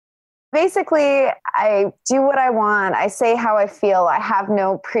Basically, I do what I want. I say how I feel. I have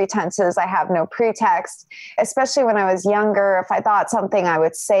no pretenses. I have no pretext. Especially when I was younger, if I thought something, I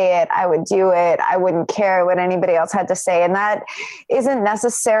would say it. I would do it. I wouldn't care what anybody else had to say. And that isn't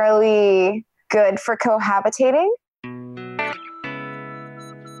necessarily good for cohabitating.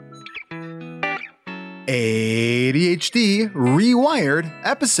 ADHD Rewired,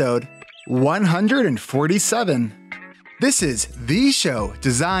 episode 147. This is the show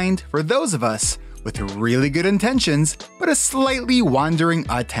designed for those of us with really good intentions, but a slightly wandering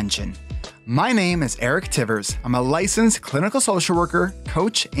attention. My name is Eric Tivers. I'm a licensed clinical social worker,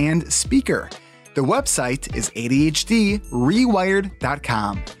 coach, and speaker. The website is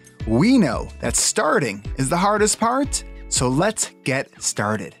ADHDrewired.com. We know that starting is the hardest part, so let's get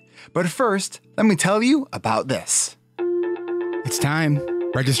started. But first, let me tell you about this. It's time.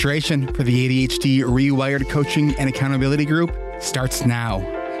 Registration for the ADHD Rewired Coaching and Accountability Group starts now.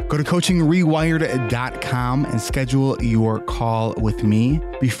 Go to coachingrewired.com and schedule your call with me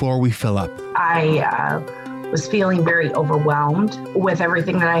before we fill up. I was feeling very overwhelmed with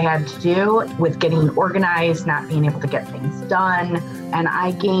everything that I had to do, with getting organized, not being able to get things done. And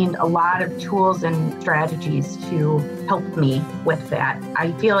I gained a lot of tools and strategies to help me with that.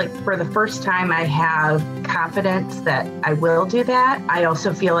 I feel like for the first time, I have confidence that I will do that. I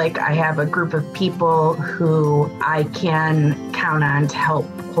also feel like I have a group of people who I can count on to help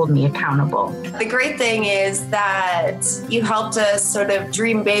hold me accountable. The great thing is that you helped us sort of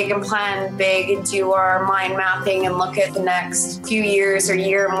dream big and plan big and do our mind mapping and look at the next few years or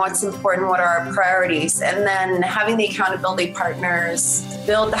year and what's important, what are our priorities. And then having the accountability partners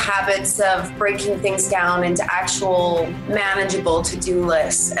build the habits of breaking things down into actual manageable to-do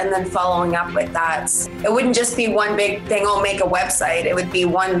lists and then following up with that. It wouldn't just be one big thing, oh, make a website. It would be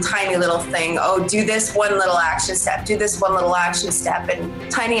one tiny little thing, oh, do this one little action step, do this one little action step, and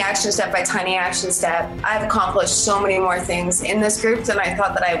tiny action step by tiny action step. I've accomplished so many more things in this group than I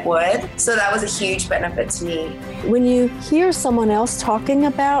thought that I would. So that was a huge benefit to me. When you hear someone else talking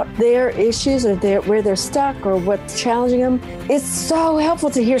about their issues or where they're stuck or what's challenging them, it's so helpful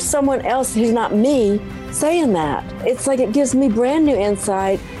to hear someone else who's not me saying that. It's like it gives me brand new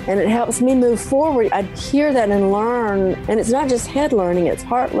insight and it helps me move forward. I hear that and learn, and it's not just head learning, it's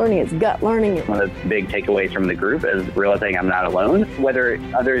heart learning, it's gut learning. One of the big takeaways from the group is realizing I'm not alone. Whether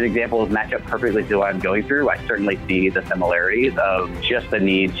other examples match up perfectly to what I'm going through, I certainly see the similarities of just the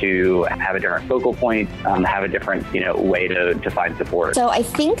need to have a different focal point, have a different way to find support. So I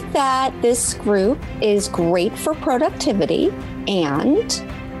think that this group is great for productivity, and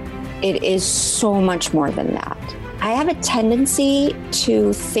it is so much more than that. I have a tendency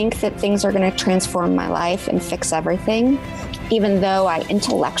to think that things are going to transform my life and fix everything, even though I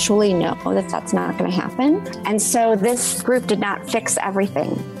intellectually know that that's not going to happen. And so this group did not fix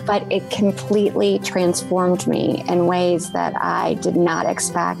everything, but it completely transformed me in ways that I did not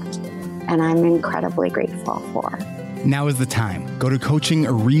expect, and I'm incredibly grateful for. Now is the time. Go to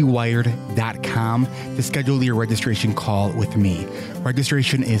coachingrewired.com to schedule your registration call with me.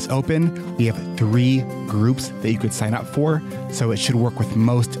 Registration is open. We have 3 groups that you could sign up for, so it should work with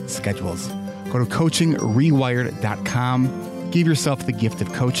most schedules. Go to coachingrewired.com, give yourself the gift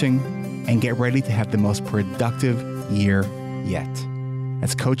of coaching, and get ready to have the most productive year yet.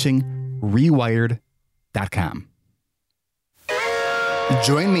 That's coachingrewired.com.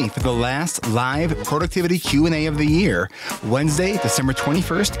 Join me for the last live productivity Q&A of the year, Wednesday, December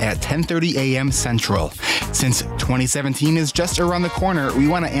 21st at 10:30 a.m. Central. Since 2017 is just around the corner, we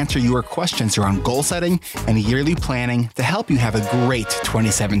want to answer your questions around goal setting and yearly planning to help you have a great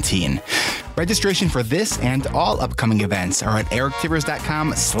 2017. Registration for this and all upcoming events are at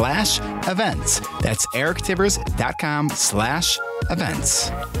erictivers.com/events. That's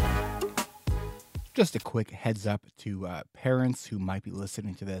erictivers.com/events. Just a quick heads up to parents who might be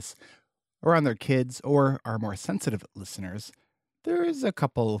listening to this around their kids or are more sensitive listeners. There is a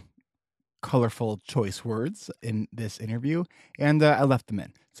couple colorful choice words in this interview, and I left them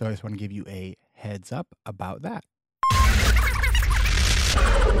in. So I just want to give you a heads up about that.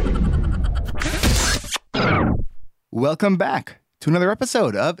 Welcome back to another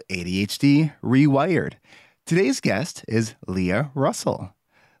episode of ADHD Rewired. Today's guest is Leah Russell.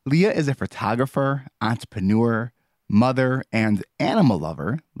 Leah is a photographer, entrepreneur, mother, and animal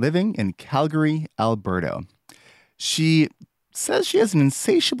lover living in Calgary, Alberta. She says she has an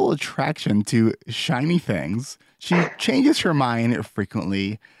insatiable attraction to shiny things. She changes her mind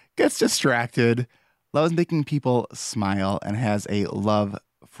frequently, gets distracted, loves making people smile, and has a love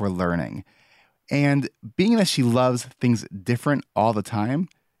for learning. And being that she loves things different all the time,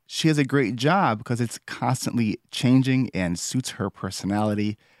 she has a great job because it's constantly changing and suits her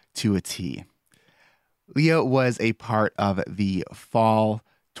personality. to a T. Leah was a part of the fall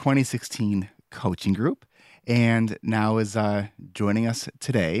 2016 coaching group and now is joining us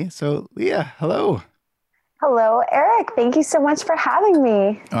today. So, Leah, hello. Hello, Eric. Thank you so much for having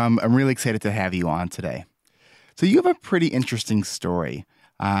me. I'm really excited to have you on today. So you have a pretty interesting story,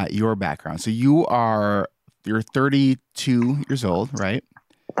 your background. So you're 32 years old, right?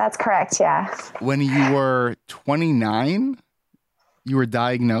 That's correct, yeah. When you were 29, you were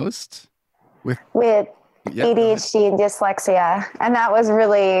diagnosed with ADHD and dyslexia. And that was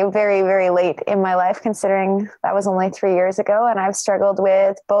really very, very late in my life, considering that was only 3 years ago. And I've struggled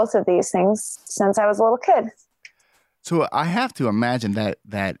with both of these things since I was a little kid. So I have to imagine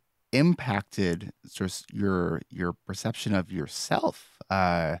that impacted sort of your perception of yourself,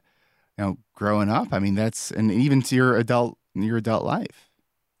 growing up. I mean, and even to your adult life.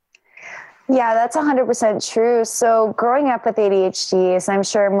 Yeah, that's 100% true. So growing up with ADHD, as I'm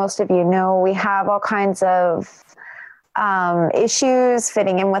sure most of you know, we have all kinds of issues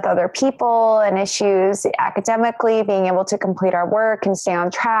fitting in with other people and issues academically, being able to complete our work and stay on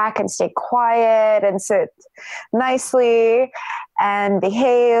track and stay quiet and sit nicely and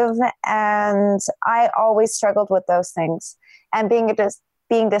behave. And I always struggled with those things. And being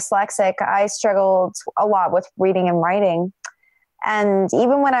dyslexic, I struggled a lot with reading and writing. And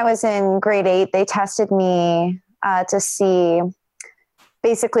even when I was in grade 8, they tested me to see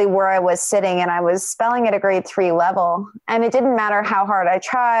basically where I was sitting, and I was spelling at a grade 3 level. And it didn't matter how hard I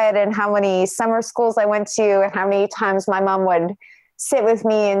tried and how many summer schools I went to and how many times my mom would sit with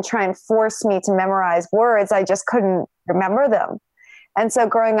me and try and force me to memorize words. I just couldn't remember them. And so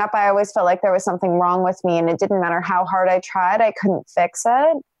growing up, I always felt like there was something wrong with me, and it didn't matter how hard I tried, I couldn't fix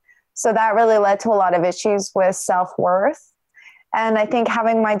it. So that really led to a lot of issues with self-worth. And I think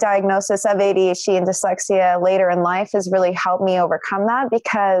having my diagnosis of ADHD and dyslexia later in life has really helped me overcome that,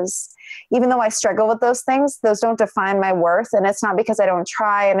 because even though I struggle with those things, those don't define my worth. And it's not because I don't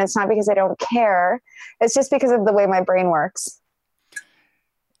try, and it's not because I don't care. It's just because of the way my brain works.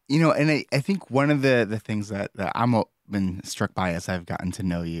 And I think one of the things that I'm been struck by as I've gotten to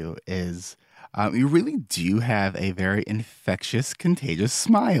know you is you really do have a very infectious, contagious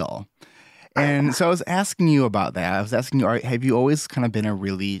smile. And so I was asking you about that. I was asking you, have you always kind of been a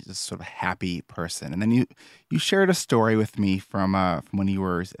really just sort of happy person? And then you shared a story with me from when you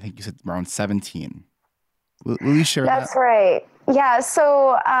were, I think you said around 17. Will you share that? That's right. Yeah.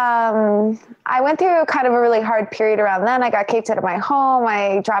 So I went through kind of a really hard period around then. I got kicked out of my home.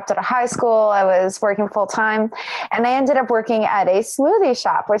 I dropped out of high school. I was working full time, and I ended up working at a smoothie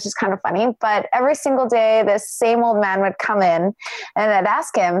shop, which is kind of funny. But every single day, this same old man would come in, and I'd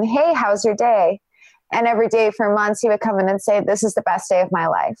ask him, "Hey, how's your day?" And every day for months, he would come in and say, "This is the best day of my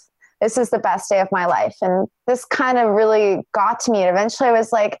life. This is the best day of my life." And this kind of really got to me. And eventually I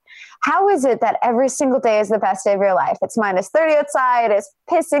was like, how is it that every single day is the best day of your life? It's -30 outside. It's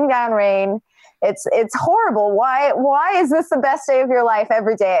pissing down rain. It's horrible. Why is this the best day of your life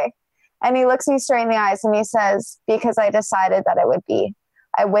every day? And he looks me straight in the eyes and he says, because I decided that it would be.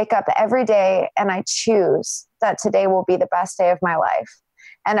 I wake up every day and I choose that today will be the best day of my life.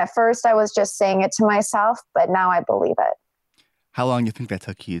 And at first I was just saying it to myself, but now I believe it. How long do you think that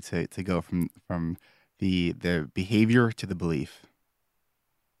took you to go from the behavior to the belief?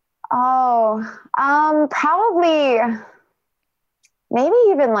 Oh, probably maybe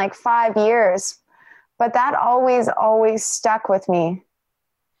even like 5 years, but that always stuck with me.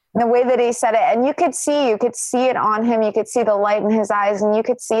 The way that he said it, and you could see it on him. You could see the light in his eyes, and you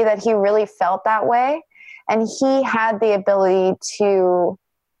could see that he really felt that way. And he had the ability to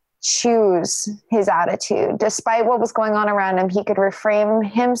choose his attitude. Despite what was going on around him, he could reframe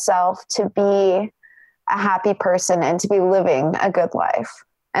himself to be a happy person and to be living a good life.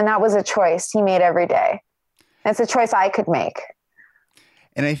 And that was a choice he made every day. It's a choice I could make.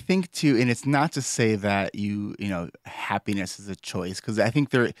 And I think too, and it's not to say that happiness is a choice, because I think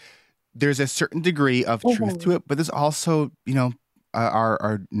there's a certain degree of truth to it, but there's also,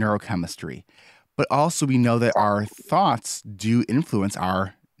 our neurochemistry. But also we know that our thoughts do influence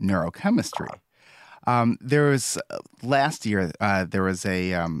our neurochemistry. There was last year, there was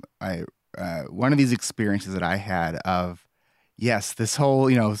one of these experiences that I had of, yes, this whole,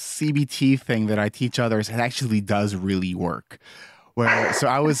 CBT thing that I teach others, it actually does really work. So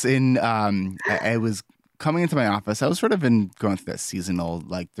I was I was coming into my office. I was sort of going through that seasonal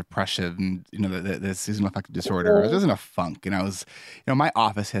depression, the seasonal affective disorder. I was in a funk, and I was, my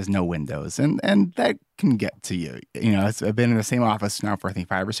office has no windows, and that can get to you. I've been in the same office now for I think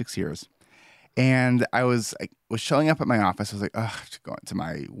 5 or 6 years, and I was showing up at my office. I was like, oh, I have to go into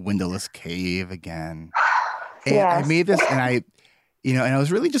my windowless cave again. And yes. I made this, and you know, and I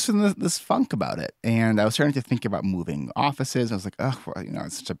was really just in this funk about it. And I was starting to think about moving offices. I was like, oh, well, you know,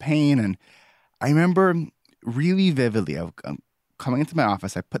 it's such a pain. And I remember really vividly, coming into my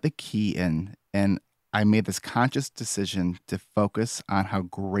office, I put the key in and I made this conscious decision to focus on how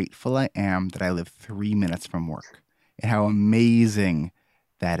grateful I am that I live 3 minutes from work and how amazing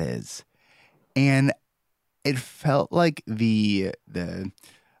that is. And it felt like the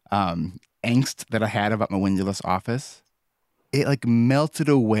angst that I had about my windowless office, it like melted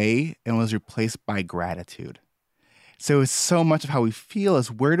away and was replaced by gratitude. So it's so much of how we feel is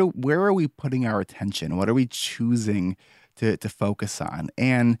where are we putting our attention? What are we choosing to focus on?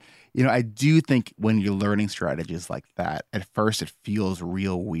 And, you know, I do think when you're learning strategies like that, at first it feels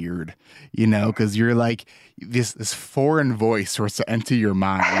real weird, you know, because you're like this foreign voice starts to enter your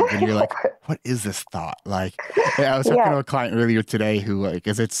mind and you're like, what is this thought? Like, I was talking to a client earlier today who, like,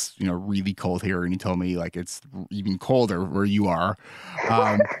 as it's, you know, really cold here, and he told me like it's even colder where you are.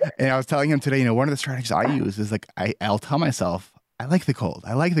 And I was telling him today, you know, one of the strategies I use is like, I'll tell myself, I like the cold.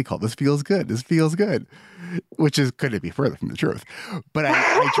 I like the cold. This feels good. This feels good. Which is, couldn't be further from the truth. But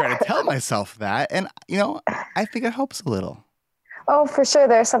I try to tell myself that. And, you know, I think it helps a little. Oh, for sure.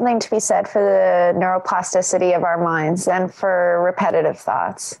 There's something to be said for the neuroplasticity of our minds and for repetitive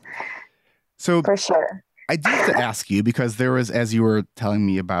thoughts. So for sure. I do have to ask you, because there was, as you were telling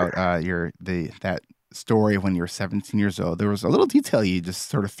me about that story when you were 17 years old, there was a little detail you just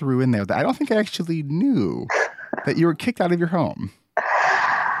sort of threw in there that I don't think I actually knew, that you were kicked out of your home.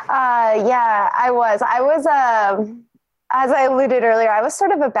 Yeah, I was, as I alluded earlier, I was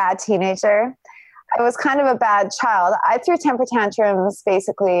sort of a bad teenager. I was kind of a bad child. I threw temper tantrums,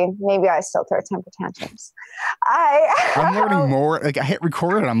 basically. Maybe I still throw temper tantrums. I'm learning more. Like, I hit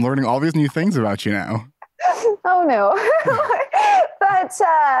record and I'm learning all these new things about you now. Oh, no.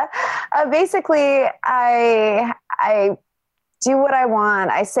 But basically, I do what I want.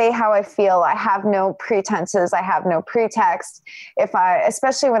 I say how I feel. I have no pretenses. I have no pretext.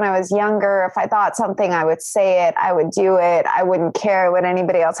 Especially when I was younger, if I thought something, I would say it. I would do it. I wouldn't care what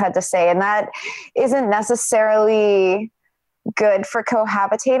anybody else had to say. And that isn't necessarily good for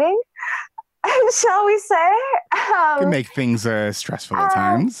cohabitating, shall we say. Can make things stressful at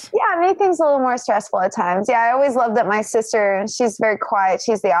times. Yeah, make things a little more stressful at times. Yeah, I always loved that my sister, she's very quiet.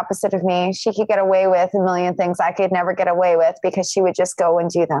 She's the opposite of me. She could get away with a million things I could never get away with because she would just go and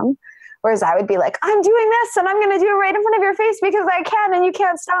do them. Whereas I would be like, I'm doing this and I'm going to do it right in front of your face because I can and you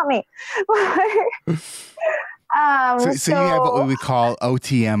can't stop me. So you have what we call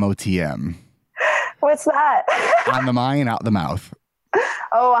OTM. What's that? On the mind, out the mouth.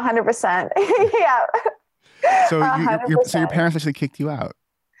 Oh, 100%. Yeah. So your parents actually kicked you out?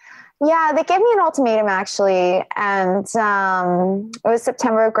 Yeah, they gave me an ultimatum, actually. And it was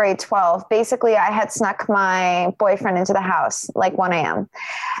September of grade 12. Basically, I had snuck my boyfriend into the house, like 1 a.m.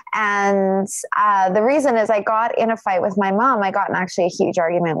 And the reason is I got in a fight with my mom. I got in actually a huge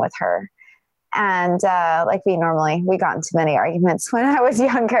argument with her. And like we got into many arguments when I was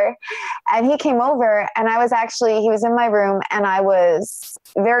younger. And he came over and he was in my room and I was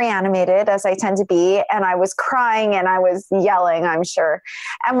very animated, as I tend to be. And I was crying and I was yelling, I'm sure.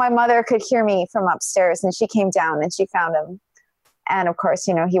 And my mother could hear me from upstairs and she came down and she found him. And of course,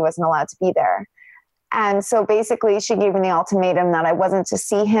 you know, he wasn't allowed to be there. And so basically she gave me the ultimatum that I wasn't to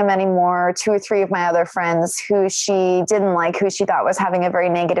see him anymore. 2 or 3 of my other friends who she didn't like, who she thought was having a very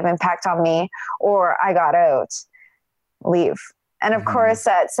negative impact on me, or I got out, leave. And of course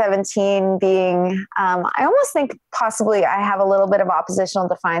at 17 being, I almost think possibly I have a little bit of oppositional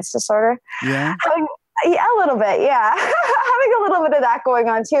defiance disorder. Yeah. Yeah, a little bit. Yeah. Having a little bit of that going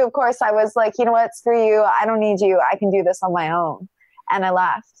on too. Of course I was like, you know what, screw you. I don't need you. I can do this on my own. And I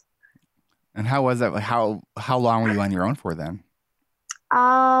left. And how was that? How long were you on your own for then?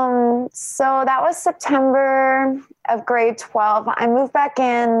 So that was September of grade 12. I moved back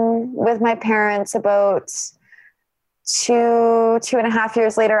in with my parents about 2.5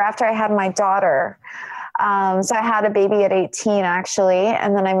 years later after I had my daughter. So I had a baby at 18 actually.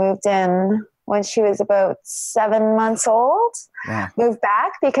 And then I moved in when she was about 7 months old. Yeah. Moved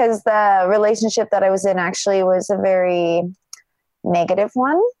back because the relationship that I was in actually was a very negative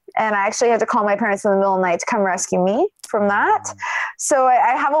one. And I actually had to call my parents in the middle of the night to come rescue me from that. So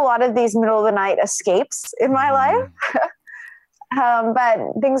I have a lot of these middle of the night escapes in my life. But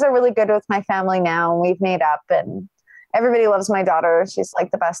things are really good with my family now. And we've made up and everybody loves my daughter. She's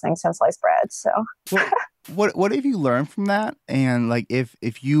like the best thing since sliced bread. So what have you learned from that? And like, if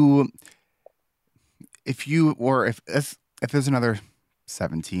there's another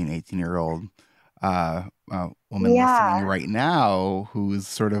 17, 18-year-old woman listening right now who's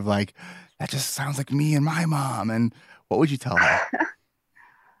sort of like, that just sounds like me and my mom, and what would you tell her?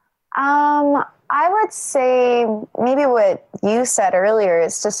 I would say maybe what you said earlier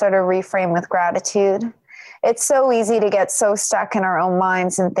is to sort of reframe with gratitude. It's so easy to get so stuck in our own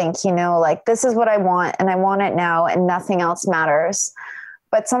minds and think, like, this is what I want and I want it now and nothing else matters.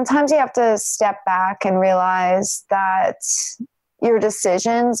 But sometimes you have to step back and realize that your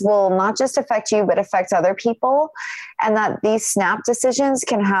decisions will not just affect you, but affect other people. And that these snap decisions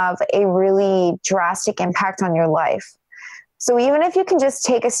can have a really drastic impact on your life. So even if you can just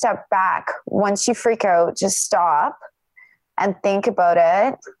take a step back, once you freak out, just stop and think about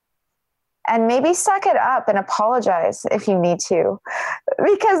it. And maybe suck it up and apologize if you need to,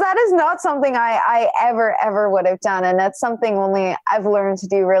 because that is not something I ever would have done. And that's something only I've learned to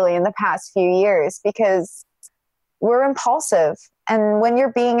do really in the past few years, because we're impulsive. And when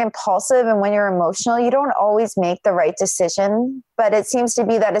you're being impulsive and when you're emotional, you don't always make the right decision. But it seems to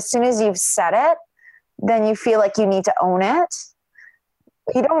be that as soon as you've said it, then you feel like you need to own it.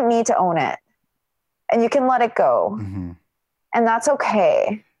 You don't need to own it. And you can let it go. Mm-hmm. And that's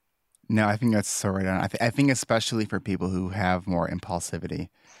okay. No, I think that's so right on. I think especially for people who have more impulsivity,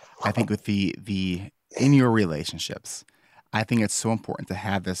 I think with the in your relationships, I think it's so important to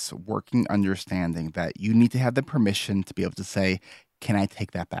have this working understanding that you need to have the permission to be able to say, "Can I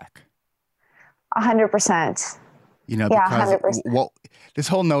take that back?" 100%. Because 100%. This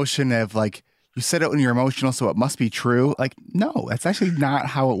whole notion of like you said it when you're emotional, so it must be true. Like, no, that's actually not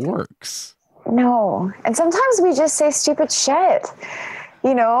how it works. No, and sometimes we just say stupid shit.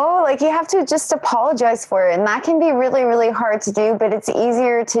 Like you have to just apologize for it. And that can be really, really hard to do, but it's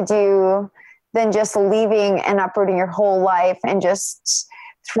easier to do than just leaving and uprooting your whole life and just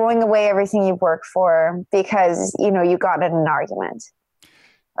throwing away everything you've worked for because, you got in an argument.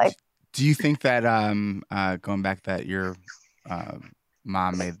 Like, do you think that, going back, that your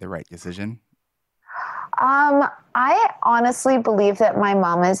mom made the right decision? I honestly believe that my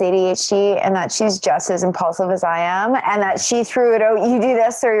mom is ADHD and that she's just as impulsive as I am, and that she threw it out, you do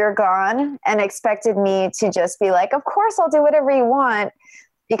this or you're gone, and expected me to just be like, of course I'll do whatever you want.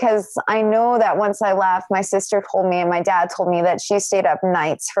 Because I know that once I left, my sister told me and my dad told me that she stayed up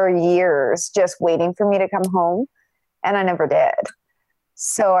nights for years just waiting for me to come home. And I never did.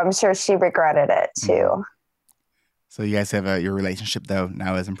 So I'm sure she regretted it too. So you guys have your relationship though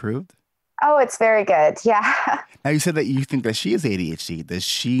now has improved? Oh, it's very good. Yeah. Now you said that you think that she is ADHD. Does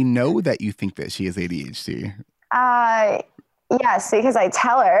she know that you think that she is ADHD? Yes, because I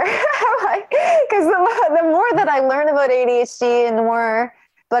tell her. Because the more that I learn about ADHD and the more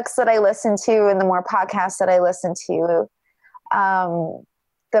books that I listen to and the more podcasts that I listen to,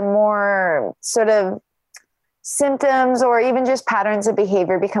 the more sort of symptoms or even just patterns of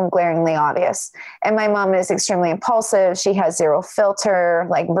behavior become glaringly obvious. And my mom is extremely impulsive. She has zero filter,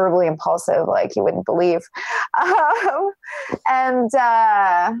 like verbally impulsive, like you wouldn't believe. And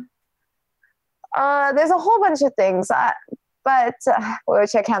there's a whole bunch of things,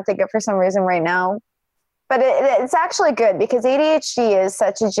 which I can't think of for some reason right now. But it's actually good because ADHD is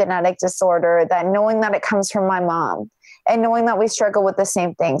such a genetic disorder that knowing that it comes from my mom and knowing that we struggle with the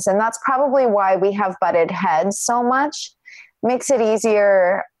same things, and that's probably why we have butted heads so much, makes it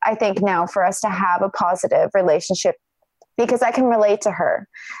easier, I think, now for us to have a positive relationship because I can relate to her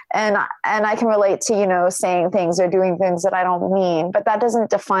and I can relate to, saying things or doing things that I don't mean, but that doesn't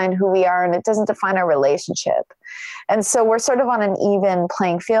define who we are and it doesn't define our relationship. And so we're sort of on an even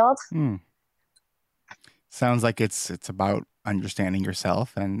playing field. Sounds like it's about understanding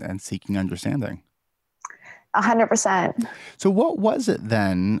yourself and seeking understanding. 100%. So what was it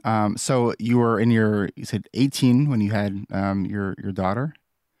then? So you were you said 18 when you had your daughter?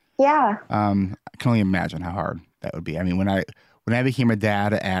 Yeah. I can only imagine how hard that would be. I mean, when I became a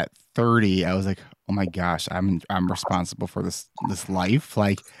dad at 30, I was like, oh my gosh, I'm responsible for this life.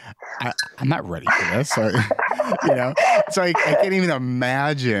 Like, I'm not ready for this. So, so I can't even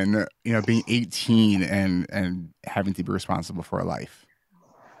imagine, being 18 and having to be responsible for a life.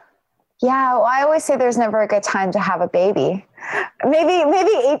 Yeah, well, I always say there's never a good time to have a baby. Maybe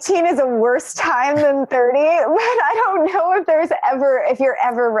 18 is a worse time than 30, but I don't know if you're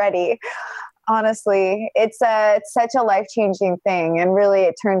ever ready. Honestly, it's such a life-changing thing, and really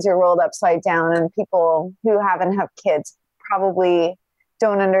it turns your world upside down, and people who haven't had kids probably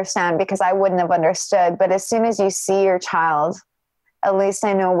don't understand because I wouldn't have understood. But as soon as you see your child, at least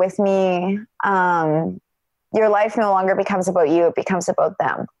I know with me, your life no longer becomes about you, it becomes about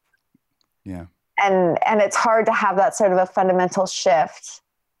them. Yeah. And it's hard to have that sort of a fundamental shift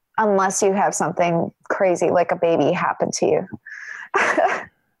unless you have something crazy like a baby happen to you.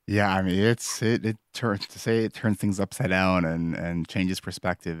 Yeah, I mean, it turns things upside down and changes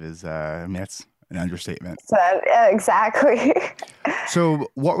perspective is, it's an understatement. So, exactly. So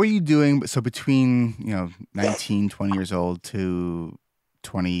what were you doing? So between, 19, 20 years old to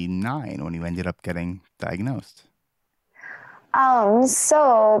 29 when you ended up getting diagnosed?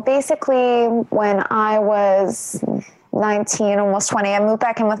 So basically when I was 19, almost 20, I moved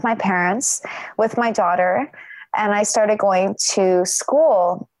back in with my parents, with my daughter, and I started going to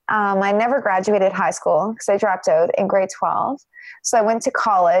school. I never graduated high school because I dropped out in grade 12. So I went to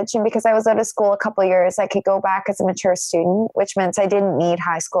college, and because I was out of school a couple of years, I could go back as a mature student, which meant I didn't need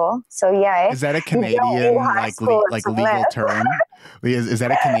high school. So yay. Is that a Canadian legal term? Is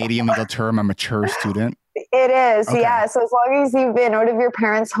that a Canadian legal term, a mature student? It is, Okay. yeah. So as long as you've been out of your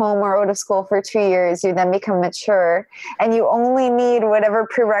parents' home or out of school for 2 years, you then become mature, and you only need whatever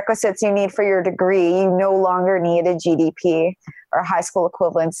prerequisites you need for your degree. You no longer need a GDP or high school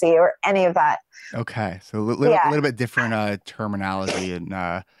equivalency or any of that. Okay, so a little bit different terminology in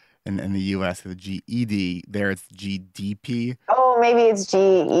the U.S. The GED. There, it's GDP. Oh, maybe it's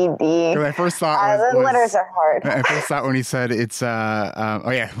GED. So I first thought the letters are hard. I first thought when he said it's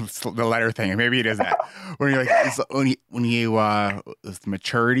the letter thing. Maybe it is that when you're like when you it's the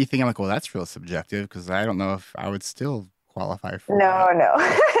maturity thing. I'm like, well, that's real subjective because I don't know if I would still qualify for that. No.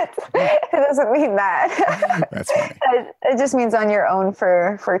 It doesn't mean that. That's funny. It just means on your own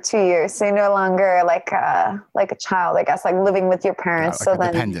for 2 years. So you're no longer like a child, I guess, like living with your parents. Like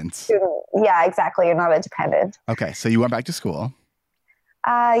a dependent. Yeah, exactly. You're not a dependent. Okay, so you went back to school.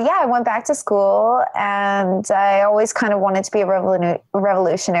 I went back to school, and I always kind of wanted to be a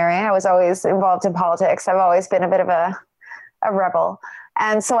revolutionary. I was always involved in politics. I've always been a bit of a rebel.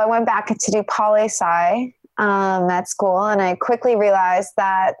 And so I went back to do poli-sci at school, and I quickly realized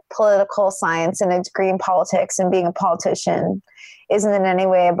that political science and a degree in politics and being a politician isn't in any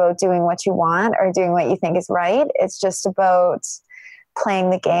way about doing what you want or doing what you think is right. It's just about playing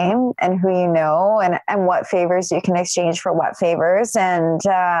the game and who you know and what favors you can exchange for what favors. And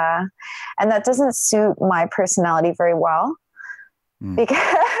that doesn't suit my personality very well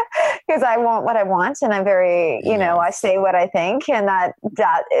because I want what I want, and I'm very, I say what I think, and that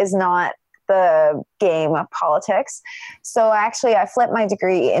is not the game of politics. So actually I flipped my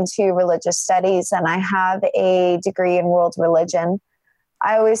degree into religious studies, and I have a degree in world religion.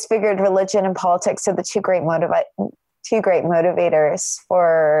 I always figured religion and politics are the two great motivators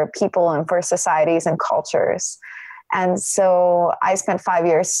for people and for societies and cultures. And so I spent 5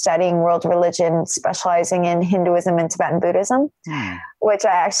 years studying world religion, specializing in Hinduism and Tibetan Buddhism, which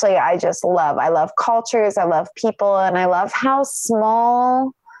I just love. I love cultures, I love people, and I love how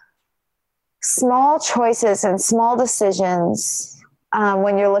small choices and small decisions,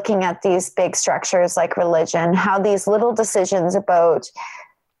 when you're looking at these big structures like religion, how these little decisions about,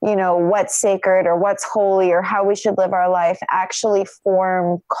 what's sacred or what's holy or how we should live our life actually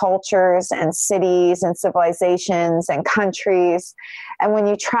form cultures and cities and civilizations and countries. And when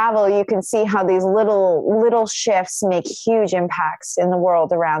you travel, you can see how these little shifts make huge impacts in the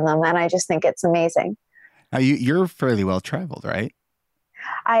world around them. And I just think it's amazing. Now you're fairly well traveled, right?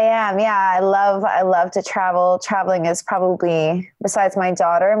 I am. Yeah. I love to travel. Traveling is probably, besides my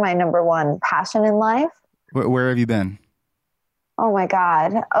daughter, my number one passion in life. Where have you been? Oh my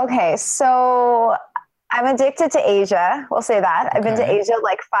God. Okay. So I'm addicted to Asia. We'll say that. I've been to Asia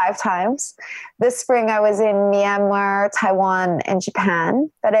like 5 times. This spring I was in Myanmar, Taiwan, and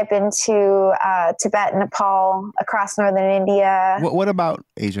Japan. But I've been to Tibet, Nepal, across northern India. What about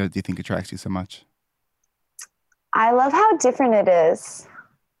Asia do you think attracts you so much? I love how different it is.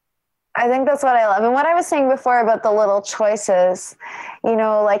 I think that's what I love. And what I was saying before about the little choices,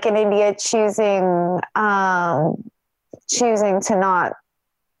 like in India, choosing to not,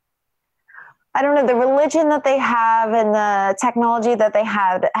 I don't know, the religion that they have and the technology that they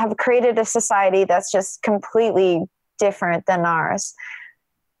have created a society that's just completely different than ours.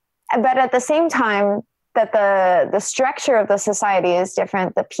 But at the same time, that the structure of the society is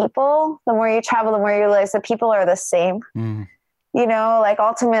different. The people, the more you travel, the more you realize the people are the same.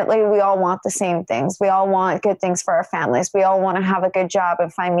 Ultimately we all want the same things. We all want good things for our families. We all want to have a good job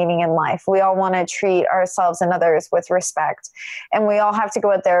and find meaning in life. We all want to treat ourselves and others with respect. And we all have to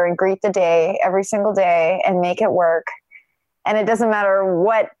go out there and greet the day every single day and make it work. And it doesn't matter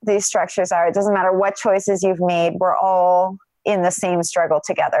what these structures are. It doesn't matter what choices you've made. We're all in the same struggle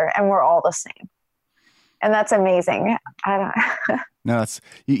together, and we're all the same. And that's amazing. No,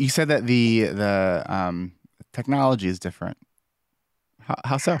 you said that the technology is different.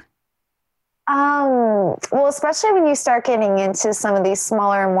 How so? Well, especially when you start getting into some of these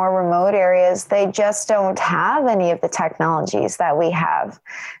smaller and more remote areas, they just don't have any of the technologies that we have.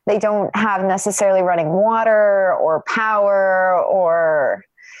 They don't have necessarily running water or power or,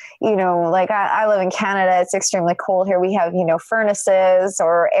 like I live in Canada, it's extremely cold here. We have, furnaces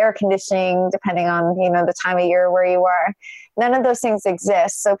or air conditioning, depending on, the time of year where you are. None of those things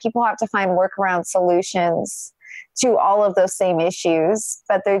exist. So people have to find workaround solutions to all of those same issues,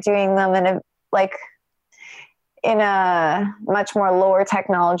 but they're doing them in a much more lower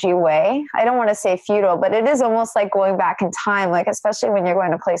technology way. I don't want to say feudal, but it is almost like going back in time, like especially when you're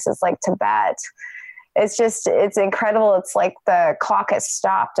going to places like Tibet. It's incredible. It's like the clock has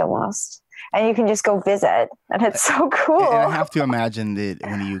stopped almost, and you can just go visit, and it's so cool. And I have to imagine that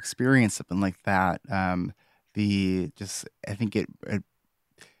when you experience something like that, I think it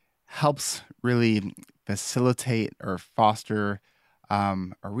helps really facilitate or foster a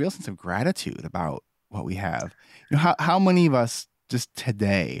real sense of gratitude about what we have. How many of us just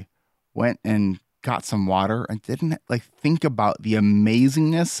today went and got some water and didn't think about the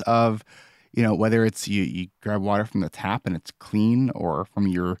amazingness of, whether it's you grab water from the tap and it's clean, or from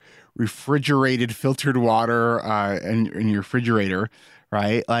your refrigerated filtered water in your refrigerator,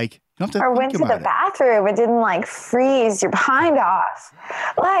 right? Like, you don't have to or went to the bathroom and didn't freeze your behind off.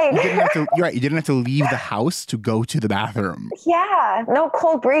 You're right. You didn't have to leave the house to go to the bathroom. Yeah, no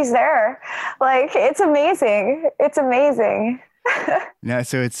cold breeze there. It's amazing. It's amazing.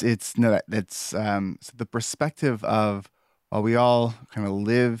 So so the perspective of, while we all kind of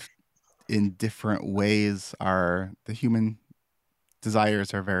live in different ways, the human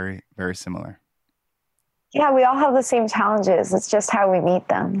desires are very, very similar. Yeah, we all have the same challenges. It's just how we meet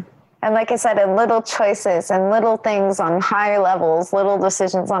them. And like I said, in little choices and little things on high levels, little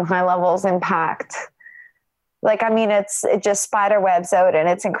decisions on high levels impact. It just spider webs out, and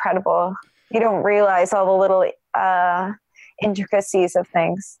it's incredible. You don't realize all the little intricacies of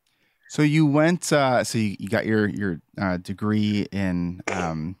things. So you went, you got your degree in,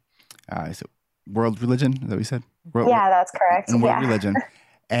 is it world religion? Is that what you said? That's correct. In world religion.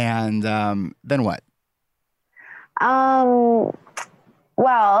 And then what?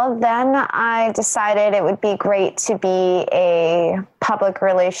 Well, then I decided it would be great to be a public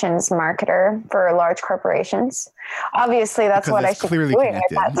relations marketer for large corporations. Obviously, that's what I should be doing.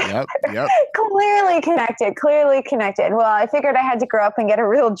 Yep. Clearly connected. Well, I figured I had to grow up and get a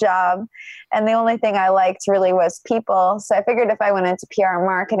real job. And the only thing I liked really was people. So I figured if I went into PR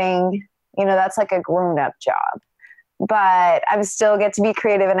marketing, that's like a grown-up job. But I still get to be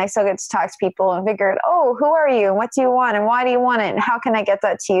creative, and I still get to talk to people and figure out, who are you and what do you want and why do you want it and how can I get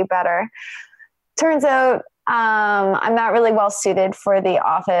that to you better? Turns out I'm not really well suited for the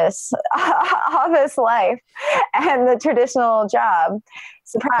office life and the traditional job.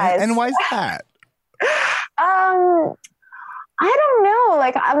 Surprise. And why is that? I don't know.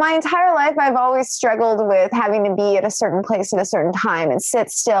 My entire life, I've always struggled with having to be at a certain place at a certain time and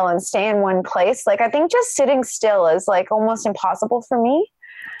sit still and stay in one place. I think just sitting still is almost impossible for me.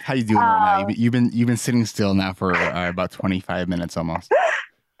 How you doing right now? You've been sitting still now for about 25 minutes almost.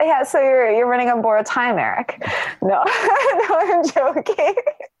 Yeah, so you're running on borrowed time, Eric. No, no, I'm joking.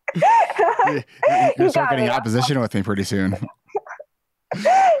 You're start getting opposition with me pretty soon.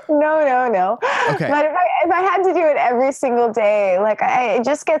 No. Okay. But if I had to do it every single day, I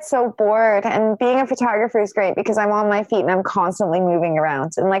just get so bored. And being a photographer is great because I'm on my feet and I'm constantly moving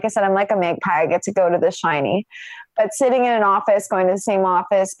around. And like I said, I'm like a magpie. I get to go to the shiny. But sitting in an office, going to the same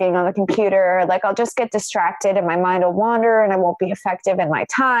office, being on the computer, I'll just get distracted and my mind will wander and I won't be effective in my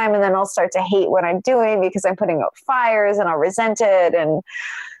time. And then I'll start to hate what I'm doing because I'm putting out fires and I'll resent it. And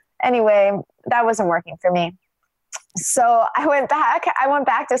anyway, that wasn't working for me. So I went back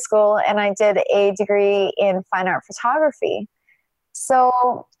to school and I did a degree in fine art photography.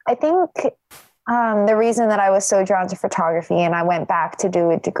 So I think the reason that I was so drawn to photography and I went back to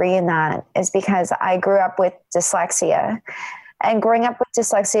do a degree in that is because I grew up with dyslexia. And growing up with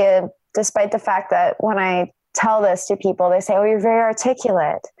dyslexia, despite the fact that when I tell this to people, they say, you're very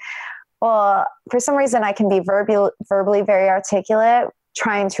articulate. Well, for some reason I can be verbally very articulate.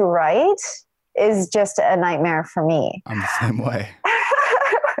 Trying to write is just a nightmare for me. I'm the same way.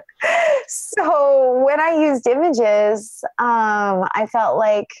 So when I used images, I felt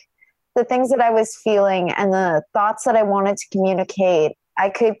like the things that I was feeling and the thoughts that I wanted to communicate, I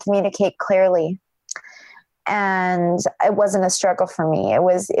could communicate clearly. And it wasn't a struggle for me. It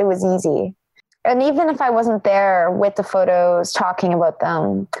was easy. And even if I wasn't there with the photos talking about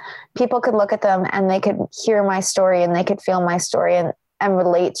them, people could look at them and they could hear my story and they could feel my story and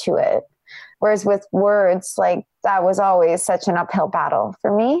relate to it. Whereas with words, that was always such an uphill battle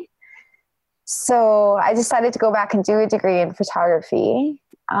for me. So I decided to go back and do a degree in photography.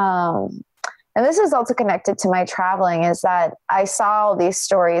 And this is also connected to my traveling, is that I saw all these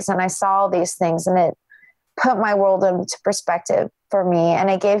stories and I saw all these things and it put my world into perspective. for me, and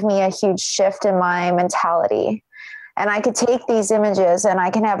it gave me a huge shift in my mentality. And I could take these images and I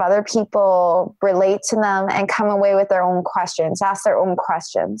can have other people relate to them and come away with their own questions, ask their own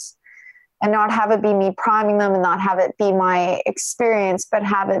questions, and not have it be me priming them and not have it be my experience, but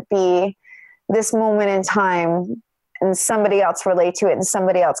have it be this moment in time and somebody else relate to it and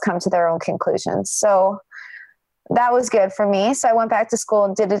somebody else come to their own conclusions. So that was good for me. So I went back to school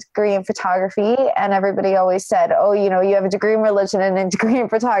and did a degree in photography, and everybody always said, oh, you know, you have a degree in religion and a degree in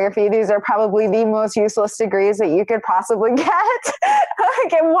photography. These are probably the most useless degrees that you could possibly get.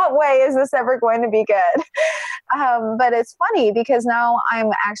 Like, in what way is this ever going to be good? But it's funny because now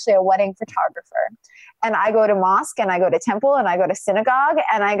I'm actually a wedding photographer, and I go to mosque and I go to temple and I go to synagogue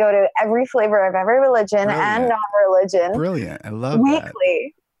and I go to every flavor of every religion and non-religion. Brilliant. I love weekly.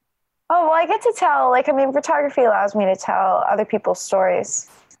 that. Oh, well, I get to tell, like, I mean, photography allows me to tell other people's stories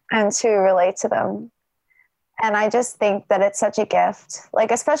and to relate to them. And I just think that it's such a gift,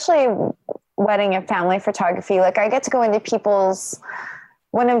 like, especially wedding and family photography. Like, I get to go into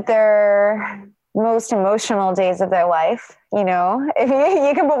one of their most emotional days of their life, you know, if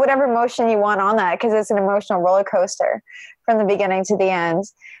you can put whatever emotion you want on that, because it's an emotional roller coaster from the beginning to the end.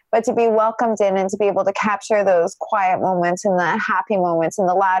 But to be welcomed in and to be able to capture those quiet moments and the happy moments and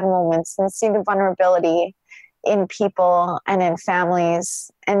the loud moments and see the vulnerability in people and in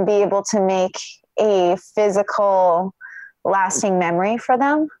families and be able to make a physical lasting memory for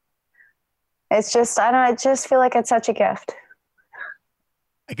them. It's just, I just feel like it's such a gift.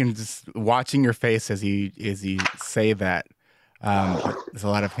 I can just watching your face as you say that. There's a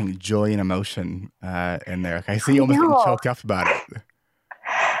lot of joy and emotion in there. I see you almost getting choked up about it.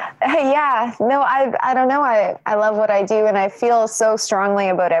 Yeah, no, I don't know. I love what I do and I feel so strongly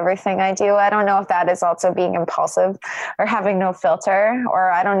about everything I do. I don't know if that is also being impulsive or having no filter,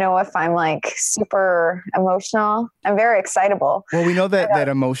 or I don't know if I'm like super emotional. I'm very excitable. Well, we know that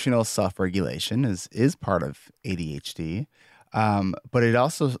emotional self-regulation is part of ADHD, but it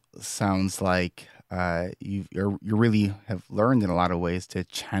also sounds like you really have learned in a lot of ways to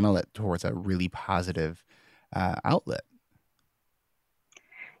channel it towards a really positive outlet.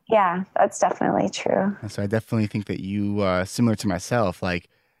 Yeah, that's definitely true. And so I definitely think that you, similar to myself, like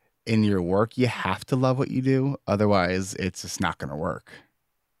in your work, you have to love what you do. Otherwise, it's just not going to work.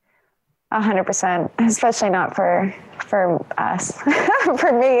 100%, especially not for us.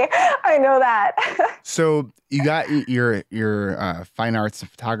 For me, I know that. So you got your fine arts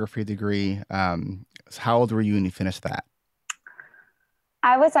and photography degree. How old were you when you finished that?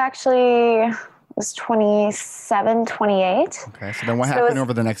 I was 27, 28. Okay. So then what happened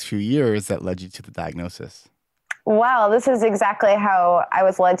over the next few years that led you to the diagnosis? Well, this is exactly how I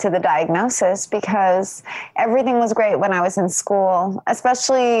was led to the diagnosis, because everything was great when I was in school,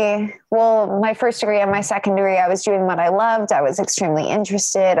 especially, my first degree and my second degree, I was doing what I loved. I was extremely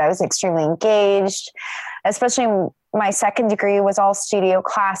interested. I was extremely engaged, especially my second degree was all studio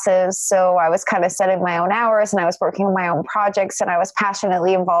classes. So I was kind of setting my own hours and I was working on my own projects and I was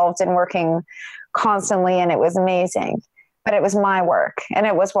passionately involved in working constantly, and it was amazing. But it was my work and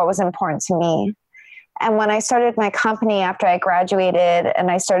it was what was important to me. And when I started my company after I graduated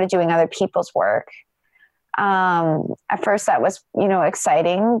and I started doing other people's work, at first that was,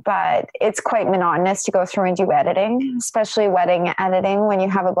 exciting, but it's quite monotonous to go through and do editing, especially wedding editing, when you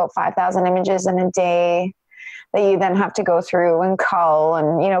have about 5,000 images in a day that you then have to go through and cull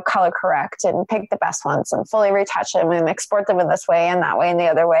and, color correct and pick the best ones and fully retouch them and export them in this way and that way and the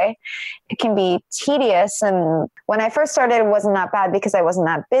other way. It can be tedious. And when I first started, it wasn't that bad because I wasn't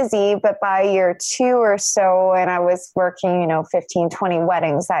that busy. But by year 2 or so, and I was working, 15, 20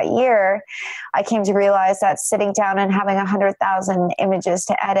 weddings that year, I came to realize that sitting down and having 100,000 images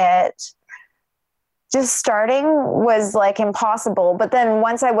to edit, just starting was like impossible. But then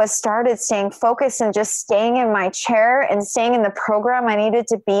once I was started staying focused and just staying in my chair and staying in the program I needed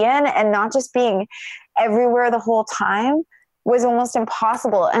to be in and not just being everywhere the whole time was almost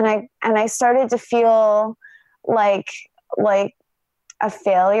impossible. And I started to feel like a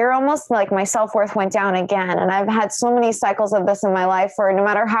failure, almost like my self-worth went down again. And I've had so many cycles of this in my life where no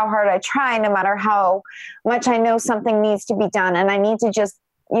matter how hard I try, no matter how much I know something needs to be done and I need to just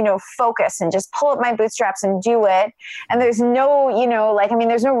focus and just pull up my bootstraps and do it. And there's no,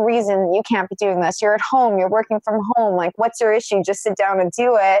 there's no reason you can't be doing this. You're at home, you're working from home. Like, what's your issue? Just sit down and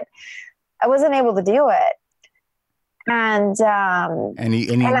do it. I wasn't able to do it. And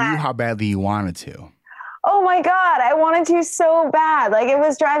you knew how badly you wanted to. oh my God, I wanted to so bad. Like, it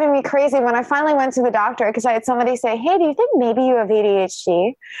was driving me crazy when I finally went to the doctor, because I had somebody say, hey, do you think maybe you have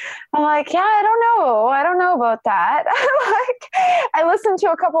ADHD? I'm like, yeah, I don't know. I don't know about that. I listened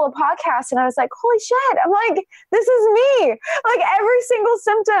to a couple of podcasts and I was like, holy shit. I'm like, this is me. Like, every single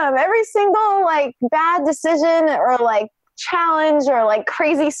symptom, every single like bad decision or like challenge or like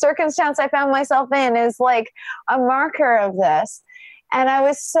crazy circumstance I found myself in is like a marker of this. And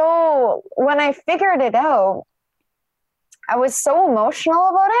when I figured it out, I was so emotional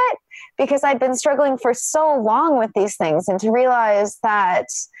about it because I'd been struggling for so long with these things, and to realize that,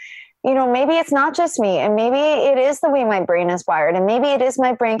 you know, maybe it's not just me, and maybe it is the way my brain is wired, and maybe it is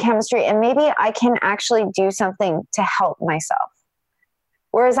my brain chemistry, and maybe I can actually do something to help myself.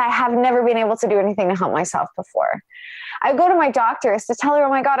 Whereas I have never been able to do anything to help myself before. I go to my doctors to tell her, oh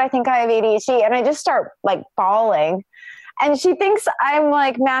my God, I think I have ADHD. And I just start like bawling. And she thinks I'm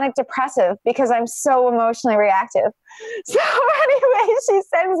like manic depressive because I'm so emotionally reactive. So anyway, she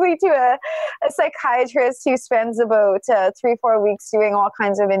sends me to a psychiatrist who spends about 3-4 weeks doing all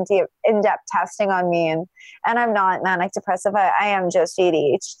kinds of in-depth testing on me. And I'm not manic depressive. I am just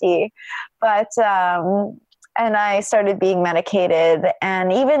ADHD. But, and I started being medicated,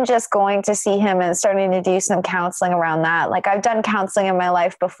 and even just going to see him and starting to do some counseling around that. Like, I've done counseling in my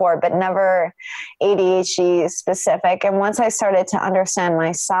life before, but never ADHD specific. And once I started to understand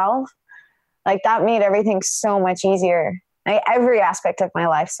myself, like, that made everything so much easier. Like, every aspect of my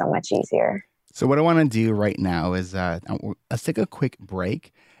life so much easier. So what I want to do right now is let's take a quick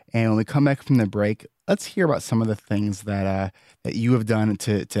break. And when we come back from the break, let's hear about some of the things that you have done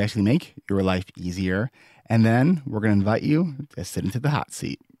to actually make your life easier. And then we're going to invite you to sit into the hot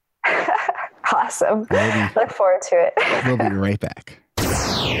seat. Awesome. Look forward to it. We'll be right back.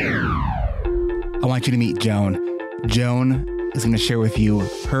 I want you to meet Joan. Joan is going to share with you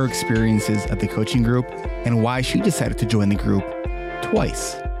her experiences at the coaching group and why she decided to join the group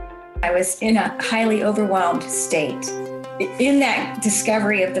twice. I was in a highly overwhelmed state. In that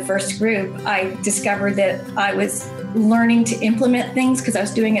discovery of the first group, I discovered that I was learning to implement things because I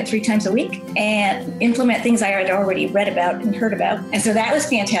was doing it 3 times a week, and implement things I had already read about and heard about. And so that was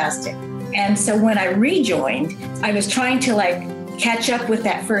fantastic. And so when I rejoined, I was trying to like catch up with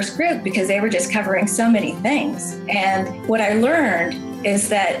that first group because they were just covering so many things. And what I learned is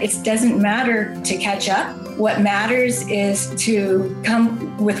that it doesn't matter to catch up. What matters is to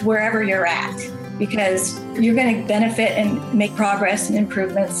come with wherever you're at, because you're going to benefit and make progress and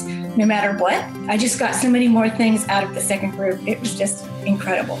improvements no matter what. I just got so many more things out of the second group. It was just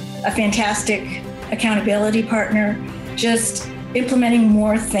incredible. A fantastic accountability partner, just implementing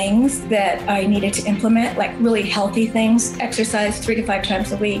more things that I needed to implement, like really healthy things, exercise 3 to 5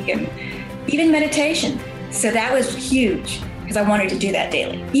 times a week, and even meditation. So that was huge because I wanted to do that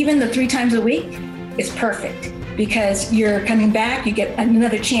daily. Even the 3 times a week is perfect, because you're coming back, you get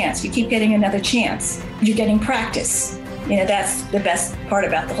another chance, you keep getting another chance, you're getting practice. You know, that's the best part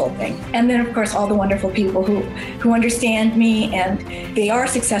about the whole thing. And then, of course, all the wonderful people who understand me, and they are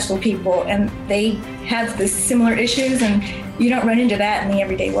successful people, and they have the similar issues, and you don't run into that in the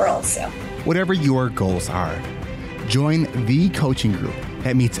everyday world. So, whatever your goals are, join the coaching group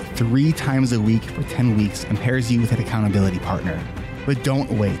that meets 3 times a week for 10 weeks and pairs you with an accountability partner. But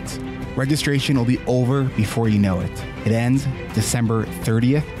don't wait. Registration will be over before you know it. It ends December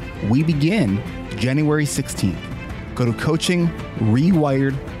 30th. We begin January 16th. Go to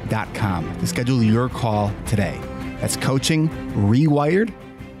coachingrewired.com to schedule your call today. That's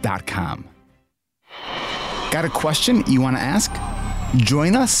coachingrewired.com. Got a question you want to ask?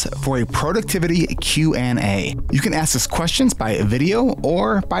 Join us for a productivity Q&A. You can ask us questions by video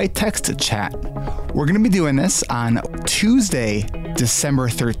or by text chat. We're going to be doing this on Tuesday, December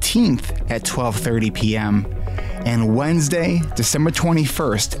 13th at 12:30 p.m. and Wednesday, December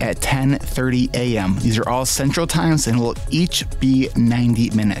 21st at 10:30 a.m. These are all Central Times and will each be 90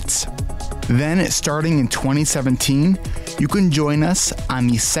 minutes. Then, starting in 2017, you can join us on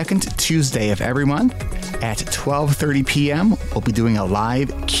the second Tuesday of every month at 12:30 p.m. We'll be doing a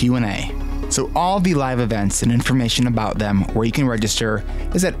live Q&A. So all the live events and information about them where you can register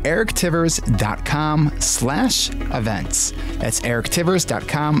is at erictivers.com/events. That's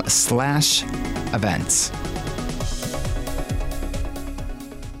erictivers.com/events.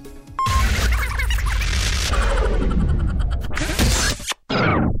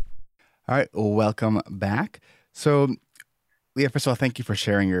 All right, welcome back. So, Leah, first of all, thank you for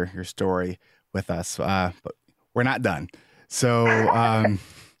sharing your story with us, but we're not done. So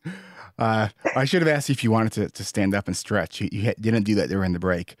I should have asked you if you wanted to stand up and stretch. You didn't do that during the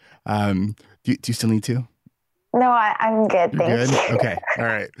break. Do you still need to? No, I'm good. Thank you. Okay. All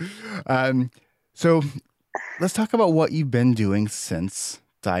right. So Let's talk about what you've been doing since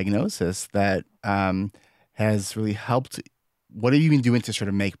diagnosis that has really helped. What have you been doing to sort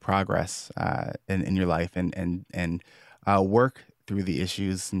of make progress in your life and work through the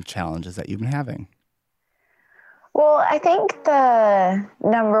issues and challenges that you've been having? Well, I think the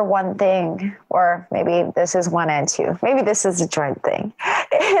number one thing, or maybe this is 1 and 2, maybe this is a joint thing.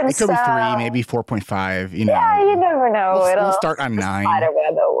 It could be 3, maybe 4.5. Yeah, you never know. We'll start on 9. I don't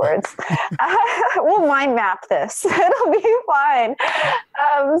know words. We'll mind map this. It'll be fine.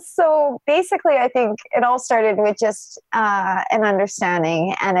 So basically, I think it all started with just an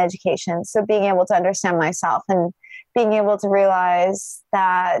understanding and education. So being able to understand myself and being able to realize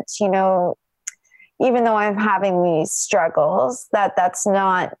that, even though I'm having these struggles, that's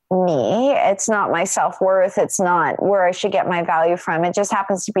not me. It's not my self-worth. It's not where I should get my value from. It just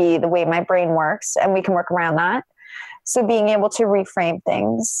happens to be the way my brain works, and we can work around that. So being able to reframe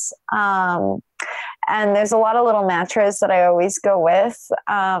things. And there's a lot of little mantras that I always go with.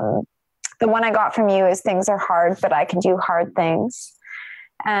 The one I got from you is things are hard, but I can do hard things.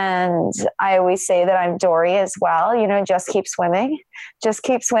 And I always say that I'm Dory as well, just keep swimming, just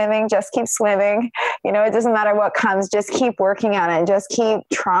keep swimming, just keep swimming. It doesn't matter what comes, just keep working on it, just keep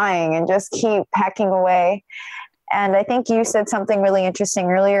trying and just keep pecking away. And I think you said something really interesting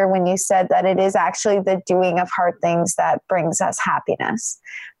earlier when you said that it is actually the doing of hard things that brings us happiness,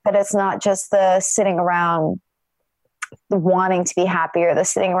 but it's not just the sitting around wanting to be happy or the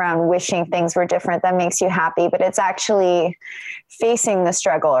sitting around wishing things were different that makes you happy, but it's actually facing the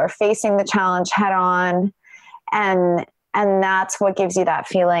struggle or facing the challenge head on. And that's what gives you that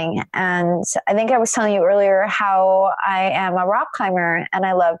feeling. And I think I was telling you earlier how I am a rock climber and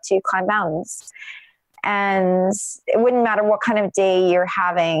I love to climb mountains. And it wouldn't matter what kind of day you're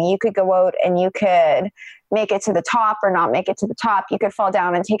having. You could go out and you could make it to the top or not make it to the top. You could fall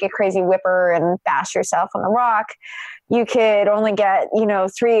down and take a crazy whipper and bash yourself on the rock. You could only get,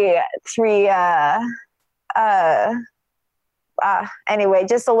 anyway,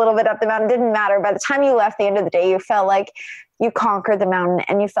 just a little bit up the mountain. Didn't matter. By the time you left, the end of the day, you felt like you conquered the mountain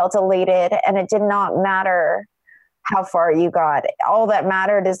and you felt elated, and it did not matter how far you got. All that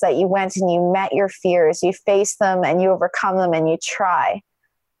mattered is that you went and you met your fears, you faced them and you overcome them and you try.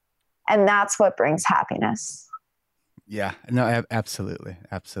 And that's what brings happiness. Yeah, no, absolutely.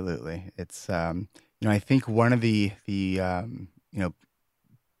 Absolutely. It's, I think one of the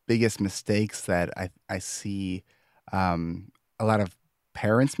biggest mistakes that I see a lot of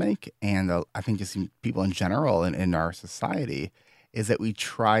parents make, and I think just people in general in our society, is that we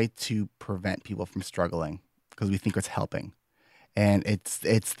try to prevent people from struggling because we think it's helping. And it's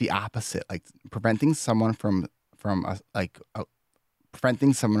the opposite, like preventing someone from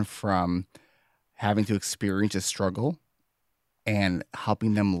having to experience a struggle and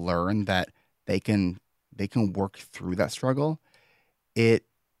helping them learn that they can work through that struggle. I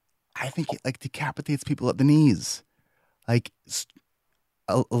think it decapitates people at the knees.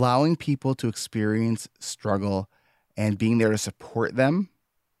 Allowing people to experience struggle and being there to support them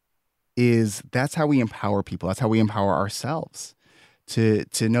that's how we empower people. That's how we empower ourselves to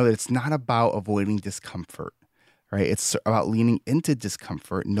know that it's not about avoiding discomfort, right? It's about leaning into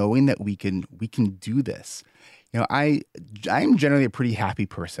discomfort, knowing that we can do this. I'm generally a pretty happy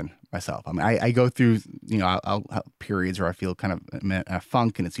person myself. I mean, I go through, I'll have periods where I feel kind of in a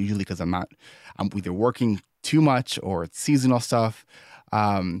funk, and it's usually because I'm either working too much or it's seasonal stuff.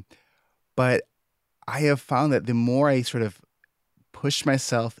 But I have found that the more I sort of push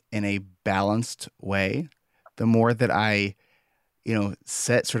myself in a balanced way, the more that I,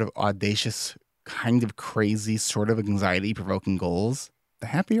 set sort of audacious, kind of crazy, sort of anxiety-provoking goals, the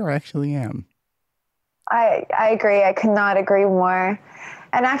happier I actually am. I agree. I could not agree more.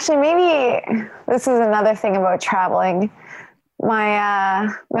 And actually, maybe this is another thing about traveling.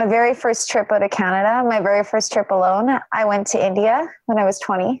 My very first trip out of Canada, my very first trip alone, I went to India when I was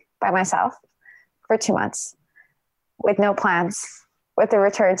 20 by myself for 2 months with no plans, with a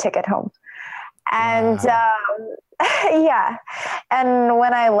return ticket home. And yeah. And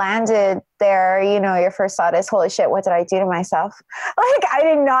when I landed there, your first thought is, holy shit, what did I do to myself? I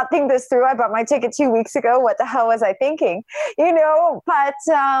did not think this through. I bought my ticket 2 weeks ago. What the hell was I thinking? But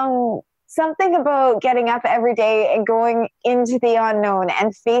something about getting up every day and going into the unknown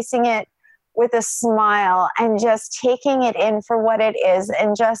and facing it with a smile and just taking it in for what it is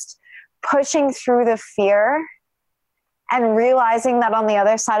and just pushing through the fear and realizing that on the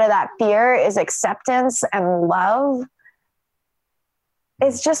other side of that fear is acceptance and love.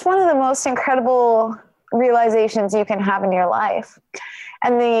 It's just one of the most incredible realizations you can have in your life.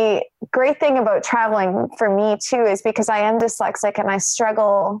 And the great thing about traveling for me too is because I am dyslexic and I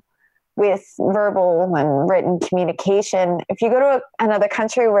struggle with verbal and written communication. If you go to another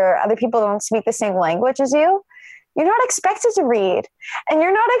country where other people don't speak the same language as you, you're not expected to read and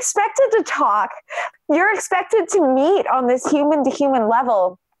you're not expected to talk. You're expected to meet on this human to human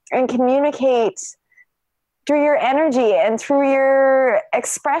level and communicate through your energy and through your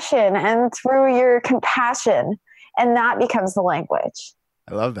expression and through your compassion. And that becomes the language.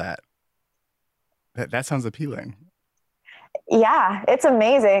 I love that. That sounds appealing. Yeah, it's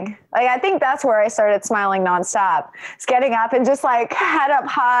amazing. Like, I think that's where I started smiling nonstop. It's getting up and just like head up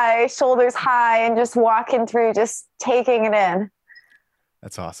high, shoulders high, and just walking through, just taking it in.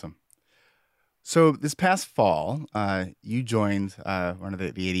 That's awesome. So this past fall, you joined one of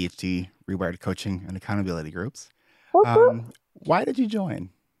the ADHD Rewired coaching and accountability groups. Why did you join?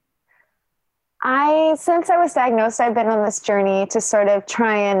 Since I was diagnosed, I've been on this journey to sort of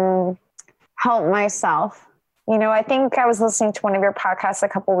try and help myself. You know, I think I was listening to one of your podcasts a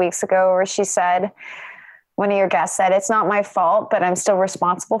couple of weeks ago where she said, one of your guests said, it's not my fault, but I'm still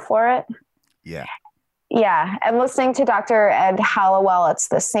responsible for it. Yeah. Yeah. And listening to Dr. Ed Hallowell, it's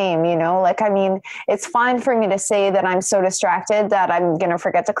the same, you know, like, I mean, it's fine for me to say that I'm so distracted that I'm going to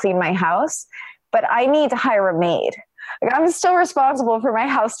forget to clean my house, but I need to hire a maid. Like, I'm still responsible for my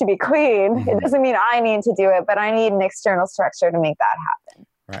house to be clean. Mm-hmm. It doesn't mean I need to do it, but I need an external structure to make that happen.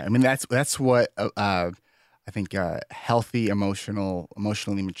 Right. I mean, that's what I think healthy,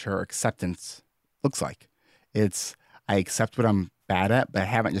 emotionally mature acceptance looks like. It's, I accept what I'm bad at, but I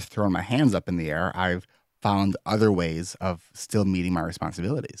haven't just thrown my hands up in the air. I've found other ways of still meeting my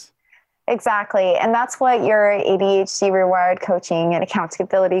responsibilities. Exactly. And that's what your ADHD Rewired coaching and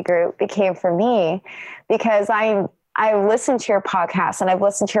accountability group became for me, because I listened to your podcast, and I've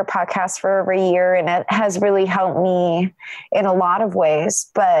listened to your podcast for over a year, and it has really helped me in a lot of ways.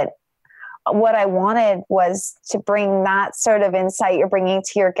 But what I wanted was to bring that sort of insight you're bringing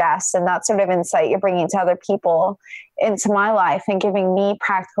to your guests and that sort of insight you're bringing to other people into my life and giving me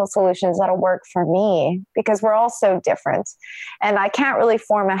practical solutions that'll work for me, because we're all so different. And I can't really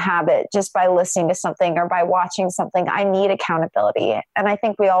form a habit just by listening to something or by watching something. I need accountability. And I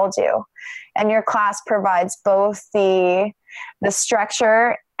think we all do. And your class provides both the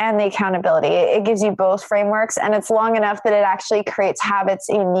structure and the accountability. It gives you both frameworks, and it's long enough that it actually creates habits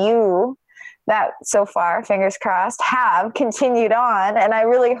in you that so far, fingers crossed, have continued on. And I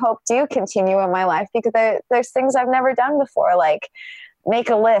really hope do continue in my life, because there's things I've never done before, like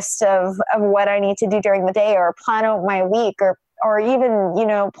make a list of what I need to do during the day, or plan out my week, or even, you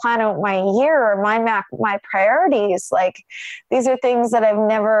know, plan out my year, or mind map my priorities. Like, these are things that I've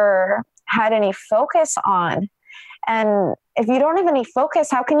never had any focus on. And if you don't have any focus,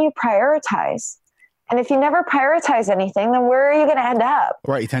 how can you prioritize? And if you never prioritize anything, then where are you going to end up?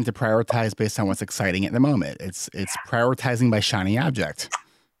 Right. You tend to prioritize based on what's exciting at the moment. It's prioritizing by shiny object.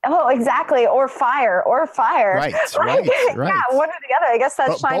 Oh, exactly. Or fire. Right. Right. Yeah, one or the other. I guess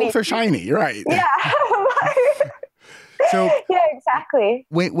that's shiny. Both are shiny. Right. Yeah. So yeah, exactly.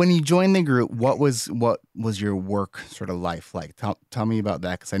 When you joined the group, what was your work sort of life like? Tell me about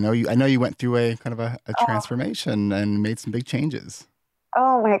that, because I know you went through a kind of a transformation and made some big changes.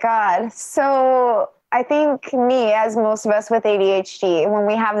 Oh my God. So I think me, as most of us with ADHD, when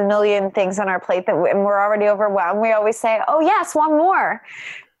we have a million things on our plate and we're already overwhelmed, we always say, oh yes, one more.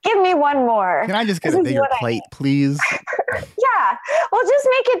 Give me one more. Can I just get a bigger plate, please? Yeah. Well, just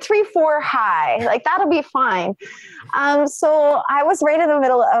make it 3-4 high. Like, that'll be fine. So I was right in the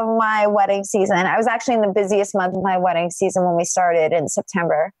middle of my wedding season. I was actually in the busiest month of my wedding season when we started in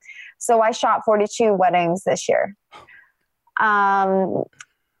September. So I shot 42 weddings this year.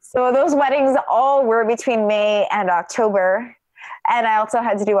 So those weddings all were between May and October. And I also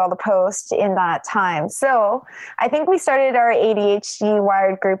had to do all the posts in that time. So I think we started our ADHD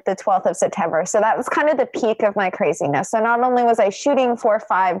Wired group the 12th of September. So that was kind of the peak of my craziness. So not only was I shooting 4 or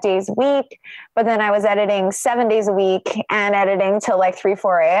 5 days a week, but then I was editing 7 days a week and editing till like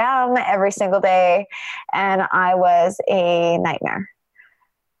 3-4 a.m. every single day. And I was a nightmare.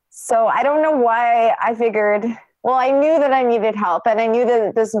 So I don't know why I figured... Well, I knew that I needed help, and I knew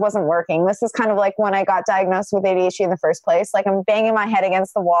that this wasn't working. This is kind of like when I got diagnosed with ADHD in the first place. Like, I'm banging my head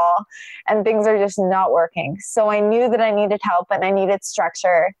against the wall and things are just not working. So I knew that I needed help and I needed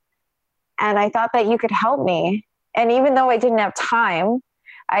structure. And I thought that you could help me. And even though I didn't have time,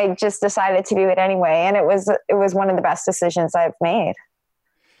 I just decided to do it anyway. And it was one of the best decisions I've made.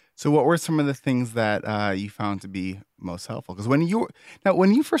 So what were some of the things that you found to be most helpful? Because when you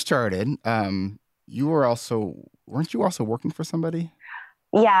first started, weren't you also working for somebody?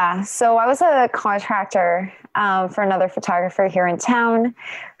 Yeah. So I was a contractor for another photographer here in town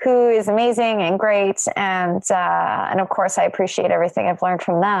who is amazing and great. And of course, I appreciate everything I've learned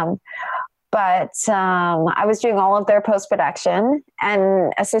from them. But I was doing all of their post-production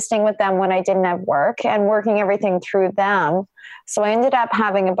and assisting with them when I didn't have work and working everything through them. So I ended up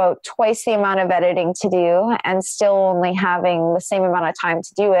having about twice the amount of editing to do and still only having the same amount of time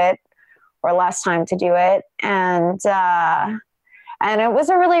to do it or less time to do it. And it was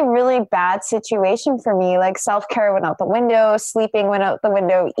a really, really bad situation for me. Like self-care went out the window, sleeping went out the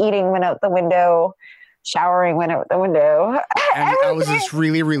window, eating went out the window, showering went out the window. And I was just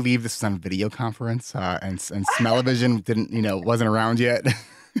really relieved this was on video conference and Smell-O-Vision wasn't around yet.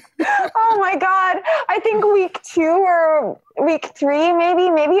 Oh my God. I think week 2 or week 3, maybe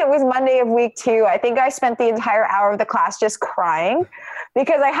it was Monday of week 2. I think I spent the entire hour of the class just crying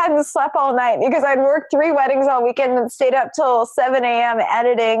because I hadn't slept all night because I'd worked 3 weddings all weekend and stayed up till 7 a.m.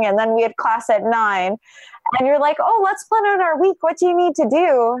 editing. And then we had class at 9. And you're like, oh, let's plan out our week. What do you need to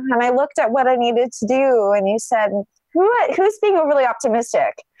do? And I looked at what I needed to do. And you said, who's being overly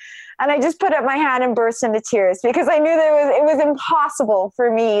optimistic? And I just put up my hand and burst into tears because I knew that it was impossible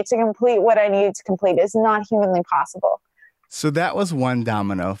for me to complete what I needed to complete. It's not humanly possible. So that was one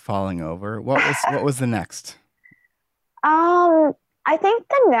domino falling over. What was the next? I think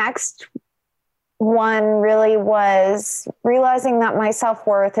the next one really was realizing that my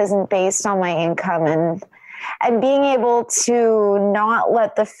self-worth isn't based on my income and being able to not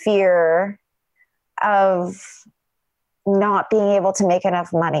let the fear of not being able to make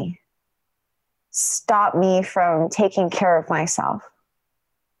enough money stop me from taking care of myself.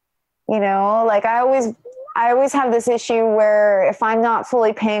 Like I always have this issue where if I'm not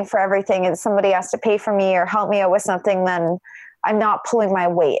fully paying for everything and somebody has to pay for me or help me out with something, then I'm not pulling my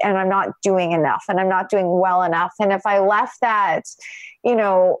weight and I'm not doing enough and I'm not doing well enough. And if I left that,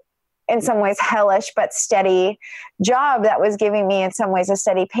 in some ways hellish but steady job that was giving me in some ways a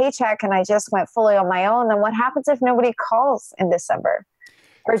steady paycheck and I just went fully on my own, then what happens if nobody calls in December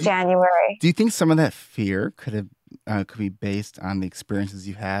or January? Do you think some of that fear could be based on the experiences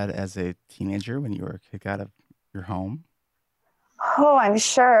you had as a teenager when you were kicked out of your home? Oh, I'm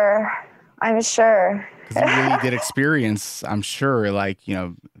sure. Because you really did experience, I'm sure,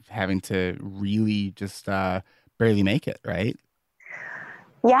 having to really just barely make it, right?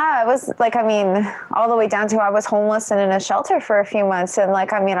 Yeah, it was all the way down to I was homeless and in a shelter for a few months. And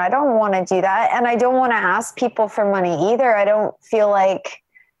I don't want to do that. And I don't want to ask people for money either. I don't feel like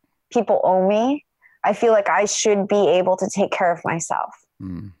people owe me. I feel like I should be able to take care of myself.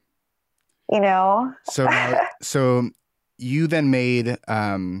 Mm. So you then made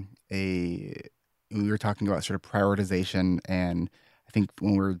we were talking about sort of prioritization. And I think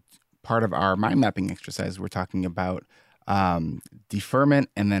when we're part of our mind mapping exercise, we're talking about deferment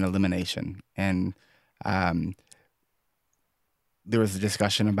and then elimination. And there was a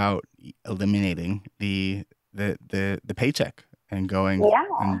discussion about eliminating the paycheck and going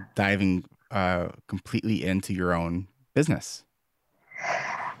and diving completely into your own business.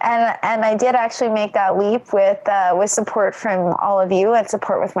 And I did actually make that leap with support from all of you and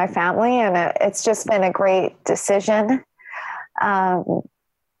support with my family. And it's just been a great decision.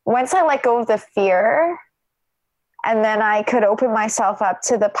 Once I let go of the fear, and then I could open myself up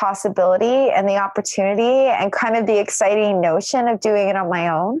to the possibility and the opportunity and kind of the exciting notion of doing it on my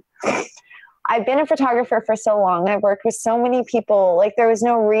own. I've been a photographer for so long. I've worked with so many people. There was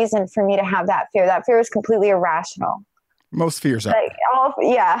no reason for me to have that fear. That fear is completely irrational. Most fears are.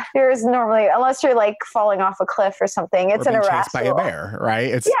 Fear is normally, unless you're falling off a cliff or something, it's an irrational. Chased by a bear,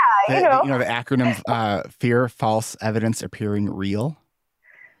 right? It's the acronym fear, false evidence appearing real.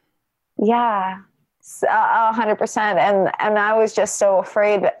 Yeah. 100%. And I was just so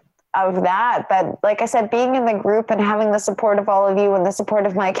afraid of that. But like I said, being in the group and having the support of all of you and the support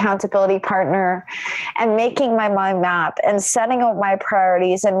of my accountability partner and making my mind map and setting out my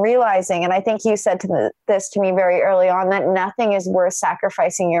priorities and realizing, and I think you said this to me very early on, that nothing is worth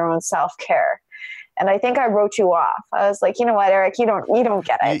sacrificing your own self-care. And I think I wrote you off. I was like, you know what, Eric, you don't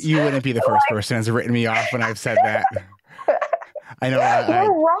get it. You wouldn't be the first person who's written me off when I've said that. I know.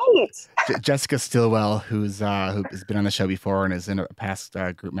 You're right. Jessica Stillwell, who has been on the show before and is in a past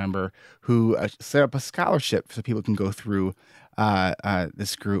group member, who set up a scholarship so people can go through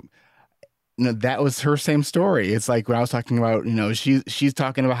this group. That was her same story. It's like when I was talking about, she's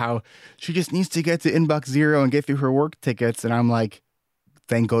talking about how she just needs to get to inbox 0 and get through her work tickets. And I'm like,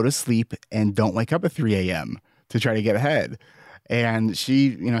 then go to sleep and don't wake up at 3 a.m. to try to get ahead. And she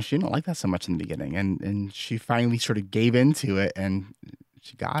didn't like that so much in the beginning. And she finally sort of gave into it and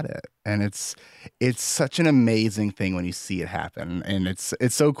she got it. And it's such an amazing thing when you see it happen. And it's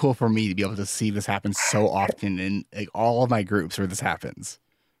so cool for me to be able to see this happen so often in like all of my groups where this happens.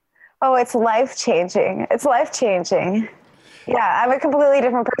 Oh, it's life-changing. It's life-changing. Yeah, I'm a completely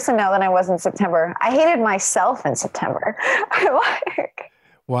different person now than I was in September. I hated myself in September.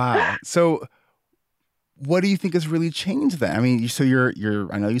 Wow. So what do you think has really changed then? I mean, so you're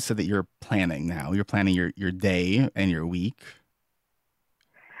I know you said that you're planning now. You're planning your day and your week.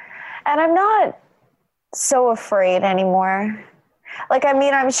 And I'm not so afraid anymore. Like, I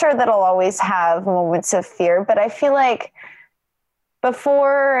mean, I'm sure that I'll always have moments of fear, but I feel like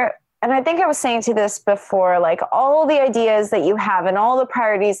before, and I think I was saying to this before, like all the ideas that you have and all the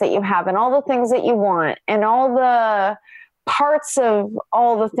priorities that you have and all the things that you want and all the parts of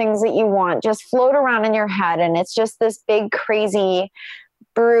all the things that you want just float around in your head. And it's just this big, crazy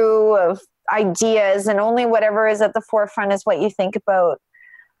brew of ideas, and only whatever is at the forefront is what you think about.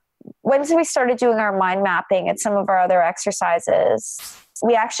 Once we started doing our mind mapping and some of our other exercises,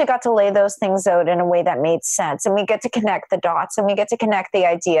 we actually got to lay those things out in a way that made sense. And we get to connect the dots and we get to connect the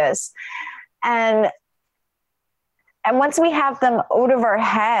ideas. And once we have them out of our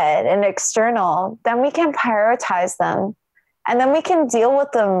head and external, then we can prioritize them. And then we can deal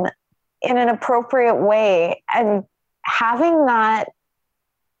with them in an appropriate way. And having that,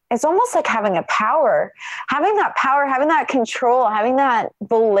 it's almost like having that power, having that control, having that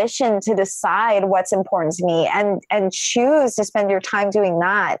volition to decide what's important to me and choose to spend your time doing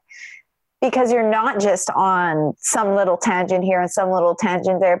that, because you're not just on some little tangent here and some little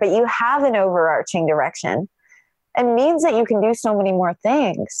tangent there, but you have an overarching direction. It means that you can do so many more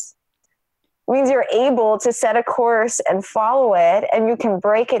things. It means you're able to set a course and follow it, and you can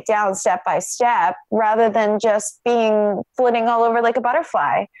break it down step by step rather than just being flitting all over like a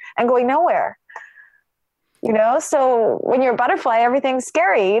butterfly and going nowhere. You know, so when you're a butterfly, everything's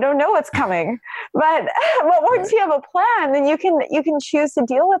scary. You don't know what's coming. But once you have a plan, then you can choose to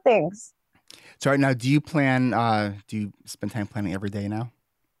deal with things. So right now, do you spend time planning every day now?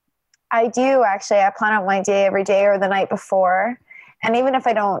 I do, actually. I plan out my day every day or the night before. And even if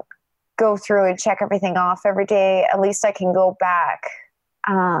I don't go through and check everything off every day, at least I can go back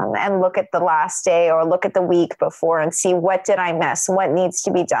and look at the last day or look at the week before and see what did I miss, what needs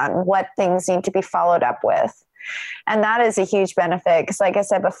to be done, what things need to be followed up with. And that is a huge benefit, because like I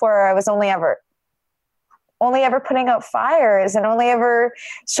said before, I was only ever putting out fires and only ever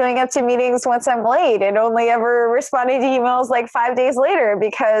showing up to meetings once I'm late and only ever responding to emails like 5 days later,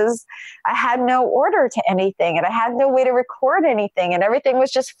 because I had no order to anything and I had no way to record anything and everything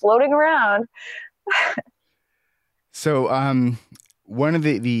was just floating around. So one of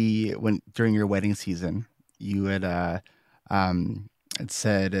when during your wedding season, you had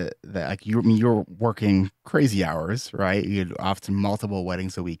said that like you're working crazy hours, right? You had often multiple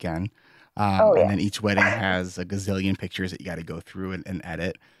weddings a weekend. And then each wedding has a gazillion pictures that you got to go through and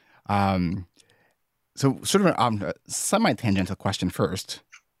edit. So sort of a semi-tangential question first.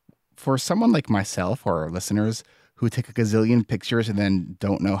 For someone like myself or our listeners who take a gazillion pictures and then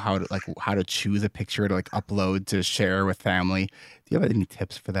don't know how to choose a picture to like upload to share with family, do you have any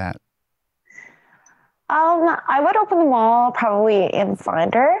tips for that? I would open them all probably in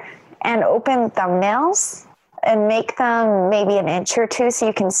Finder and open thumbnails and make them maybe an inch or two so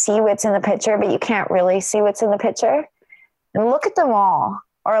you can see what's in the picture, but you can't really see what's in the picture. And look at them all,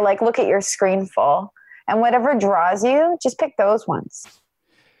 or like look at your screen full, and whatever draws you, just pick those ones.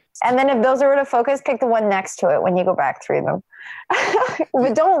 And then if those are out of focus, pick the one next to it when you go back through them.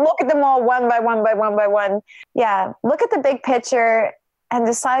 But don't look at them all one by one. Yeah, look at the big picture and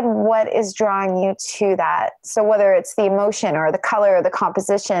decide what is drawing you to that. So whether it's the emotion or the color or the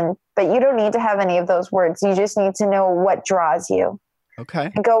composition, but you don't need to have any of those words. You just need to know what draws you. Okay.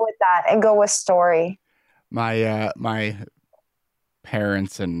 And go with that and go with story. My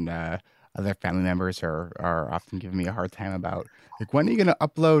parents and other family members are often giving me a hard time about, like, when are you going to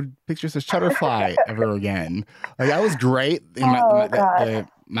upload pictures of Shutterfly ever again? Like, that was great in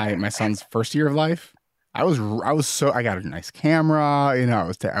my son's first year of life. I got a nice camera, you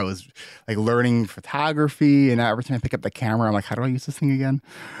know, I was like learning photography, and every time I pick up the camera, I'm like, how do I use this thing again?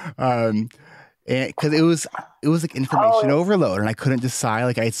 And because it was like information overload, and I couldn't decide.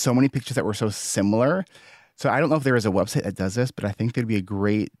 Like, I had so many pictures that were so similar. So I don't know if there is a website that does this, but I think there'd be a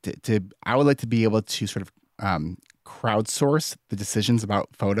great I would like to be able to sort of crowdsource the decisions about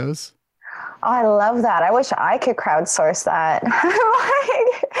photos. Oh, I love that. I wish I could crowdsource that.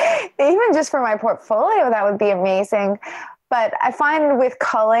 Even just for my portfolio, that would be amazing. But I find with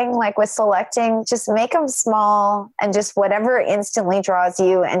culling, like with selecting, just make them small and just whatever instantly draws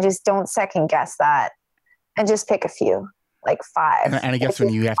you, and just don't second guess that, and just pick a few. like 5. And I guess when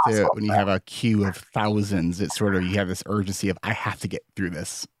you have a queue of thousands, it's sort of, you have this urgency of, I have to get through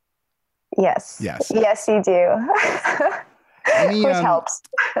this. Yes, you do. Which helps.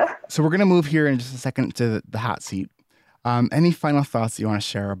 So we're going to move here in just a second to the hot seat. Any final thoughts that you want to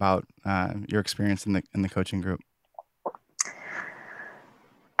share about your experience in the coaching group?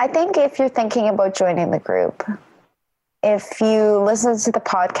 I think if you're thinking about joining the group, if you listen to the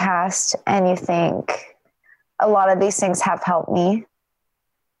podcast and you think a lot of these things have helped me,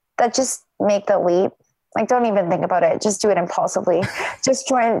 that just make the leap. Like, don't even think about it. Just do it impulsively. just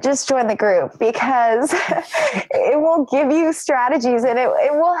join the group, because it will give you strategies, and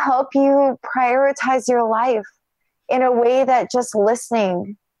it will help you prioritize your life in a way that just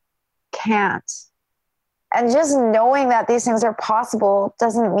listening can't. And just knowing that these things are possible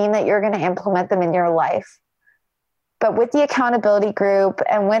doesn't mean that you're going to implement them in your life. But with the accountability group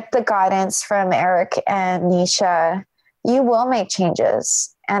and with the guidance from Eric and Nisha, you will make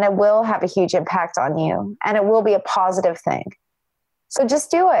changes, and it will have a huge impact on you, and it will be a positive thing. So just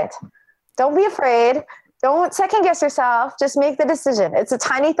do it. Don't be afraid. Don't second guess yourself. Just make the decision. It's a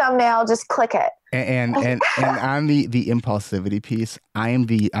tiny thumbnail. Just click it. And on the impulsivity piece, I'm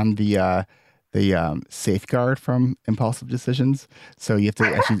the safeguard from impulsive decisions. So you have to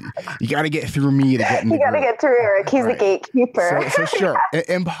actually, you got to get through me to get in the You got to get through Eric. He's the gatekeeper. So sure,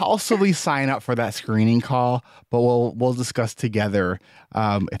 impulsively sign up for that screening call, but we'll discuss together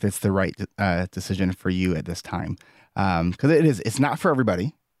if it's the right decision for you at this time. Because it's not for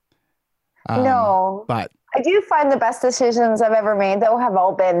everybody. No, but I do find the best decisions I've ever made, though, have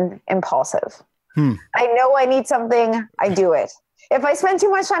all been impulsive. I know I need something, I do it. If I spend too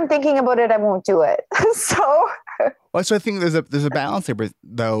much time thinking about it, I won't do it. So I think there's a balance there,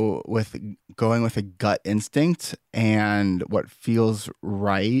 though, with going with a gut instinct and what feels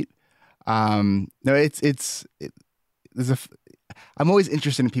right. I'm always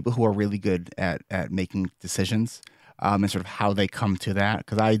interested in people who are really good at making decisions, and sort of how they come to that.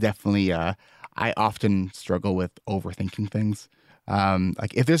 Because I definitely, I often struggle with overthinking things.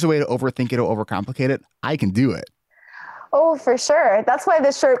 Like, if there's a way to overthink it or overcomplicate it, I can do it. Oh, for sure. That's why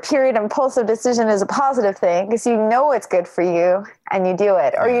the short period impulsive decision is a positive thing, because you know it's good for you and you do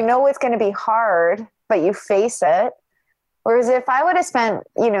it, or you know it's going to be hard, but you face it. Whereas if I would have spent,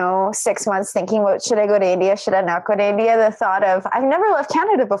 6 months thinking about, should I go to India? Should I not go to India? The thought of, I've never left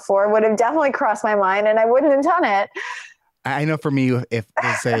Canada before would have definitely crossed my mind, and I wouldn't have done it. I know for me, if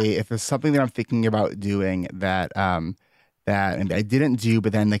there's something that I'm thinking about doing that I didn't do,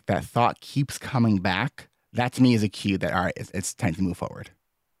 but then like that thought keeps coming back, that to me is a cue that, all right, it's time to move forward.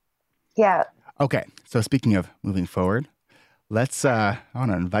 Yeah. Okay. So speaking of moving forward, I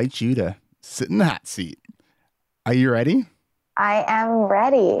want to invite you to sit in the hot seat. Are you ready? I am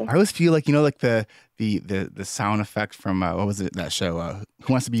ready. I always feel like, like the sound effect from, what was it, that show,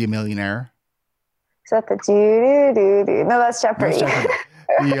 Who Wants to Be a Millionaire? Is that the do-do-do-do? No, that's Jeopardy.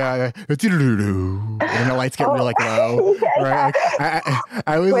 Yeah, and the lights get real low, right?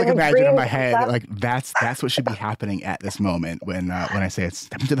 I always imagine in my head like that's what should be happening at this moment when I say it's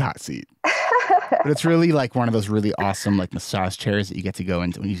step into the hot seat. But it's really like one of those really awesome like massage chairs that you get to go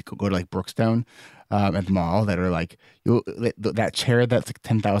into when you go to like Brookstone at the mall, that are like that chair that's like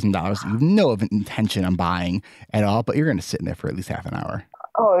 $10,000. You have no intention on buying at all, but you're going to sit in there for at least half an hour.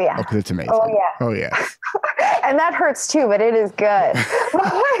 Oh yeah. Because it's amazing. Oh yeah. And that hurts too, but it is good.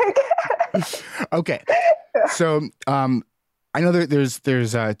 Okay. So I know there's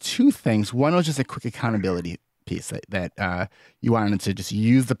two things. One was just a quick accountability piece that you wanted to just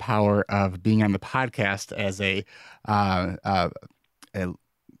use the power of being on the podcast as a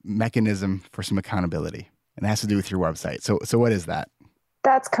mechanism for some accountability. And it has to do with your website. So what is that?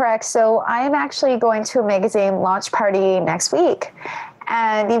 That's correct. So I am actually going to a magazine launch party next week.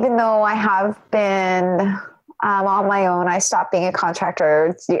 And even though I have been on my own, I stopped being a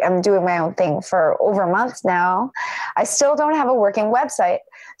contractor. I'm doing my own thing for over a month now. I still don't have a working website.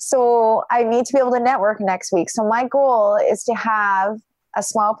 So I need to be able to network next week. So my goal is to have a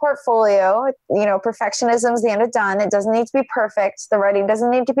small portfolio. Perfectionism is the end of done. It doesn't need to be perfect. The writing doesn't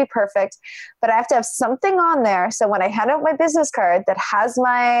need to be perfect, but I have to have something on there. So when I hand out my business card that has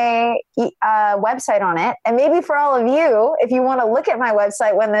my website on it, and maybe for all of you, if you want to look at my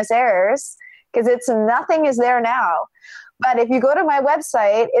website when this airs, because nothing is there now. But if you go to my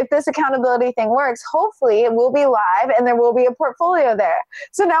website, if this accountability thing works, hopefully it will be live and there will be a portfolio there.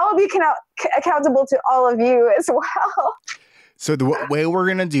 So now I'll be accountable to all of you as well. So the way we're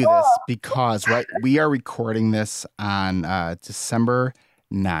going to do this, because we are recording this on December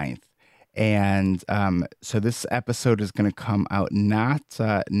 9th. And so this episode is going to come out not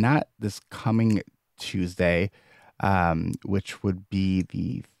this coming Tuesday, which would be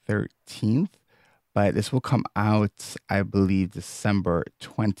the 13th. But this will come out, I believe, December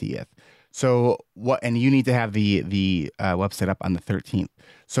 20th. So and you need to have the website up on the 13th.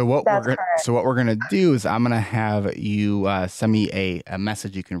 So what we're gonna do is I'm gonna have you send me a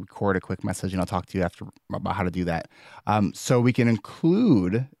message. You can record a quick message, and I'll talk to you after about how to do that. So we can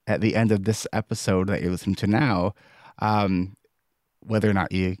include at the end of this episode that you're listening to now, whether or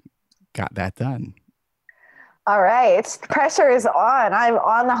not you got that done. All right. Pressure is on. I'm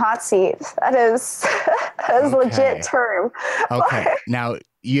on the hot seat. That is a legit term. Okay. Now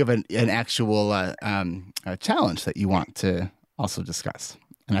you have an actual a challenge that you want to also discuss.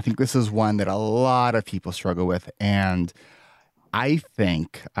 And I think this is one that a lot of people struggle with. And I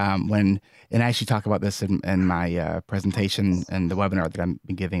think and I actually talk about this in my presentation and the webinar that I'm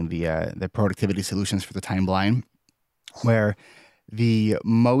giving, the productivity solutions for the time blind, where the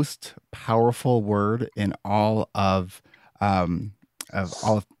most powerful word in all of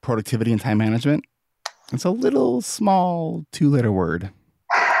productivity and time management, it's a little small 2-letter word.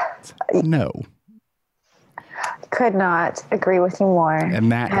 It's no. Could not agree with you more.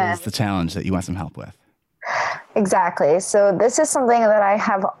 And that is the challenge that you want some help with. Exactly. So this is something that I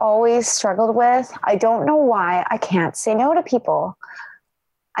have always struggled with. I don't know why I can't say no to people.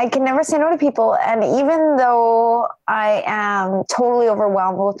 I can never say no to people. And even though I am totally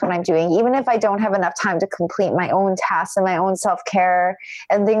overwhelmed with what I'm doing, even if I don't have enough time to complete my own tasks and my own self-care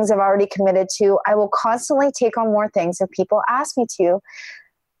and things I've already committed to, I will constantly take on more things if people ask me to.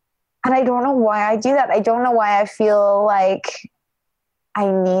 And I don't know why I do that. I don't know why I feel like I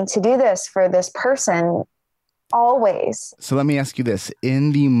need to do this for this person always. So let me ask you this.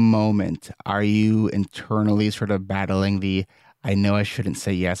 In the moment, are you internally sort of battling I know I shouldn't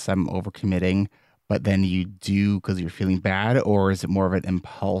say yes, I'm overcommitting, but then you do because you're feeling bad? Or is it more of an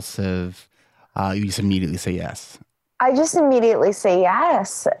impulsive, you just immediately say yes? I just immediately say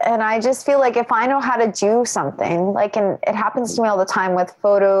yes. And I just feel like if I know how to do something, and it happens to me all the time with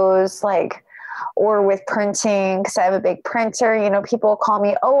photos, or with printing, because I have a big printer, people call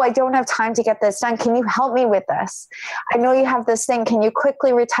me, oh, I don't have time to get this done. Can you help me with this? I know you have this thing. Can you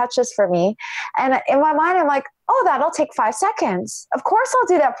quickly retouch this for me? And in my mind, I'm like, oh, that'll take 5 seconds. Of course I'll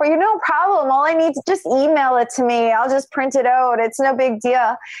do that for you. No problem. All I need to just email it to me. I'll just print it out. It's no big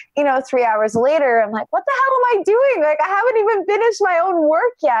deal. 3 hours later, I'm like, what the hell am I doing? I haven't even finished my own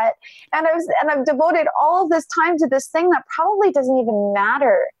work yet. And I've devoted all of this time to this thing that probably doesn't even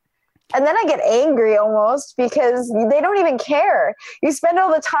matter. And then I get angry almost because they don't even care. You spend all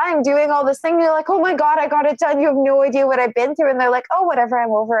the time doing all this thing. You're like, oh my God, I got it done. You have no idea what I've been through. And they're like, oh, whatever,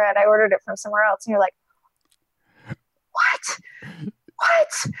 I'm over it. I ordered it from somewhere else. And you're like, what?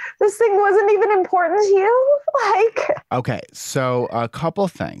 This thing wasn't even important to you? Okay, so a couple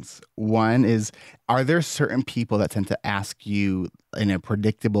things. One is, are there certain people that tend to ask you in a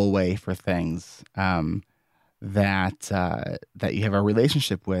predictable way for things that you have a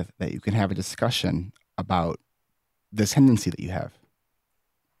relationship with, that you can have a discussion about the tendency that you have?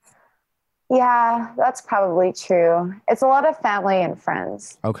 Yeah, that's probably true. It's a lot of family and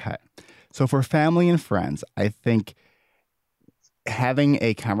friends. Okay. So for family and friends, I think having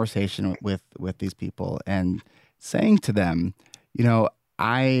a conversation with these people and saying to them,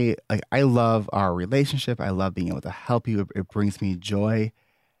 I love our relationship. I love being able to help you. It brings me joy.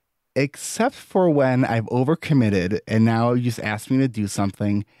 Except for when I've overcommitted and now you just asked me to do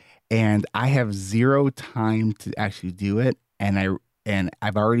something and I have zero time to actually do it. And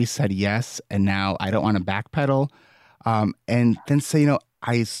I've already said yes. And now I don't want to backpedal. And then say,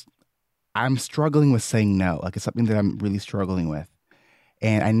 I'm struggling with saying no. It's something that I'm really struggling with.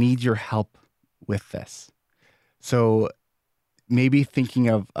 And I need your help with this. So maybe thinking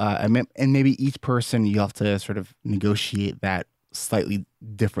of, and maybe each person, you have to sort of negotiate that slightly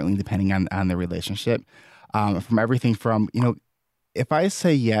differently depending on the relationship. From everything from, if I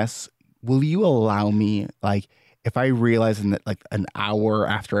say yes, will you allow me, if I realize in that an hour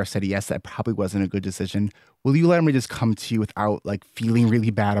after I said yes, that probably wasn't a good decision, will you let me just come to you without feeling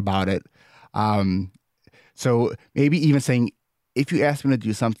really bad about it? So maybe even saying, if you ask me to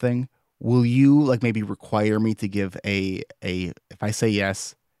do something, will you maybe require me to give if I say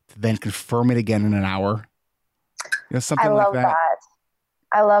yes, to then confirm it again in an hour? Something like that.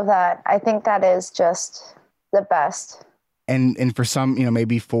 I love that. I think that is just the best. And for some,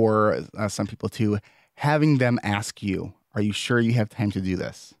 maybe for some people too, having them ask you, are you sure you have time to do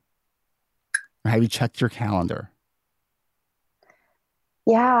this? Or have you checked your calendar?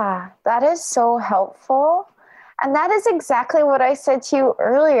 Yeah, that is so helpful. And that is exactly what I said to you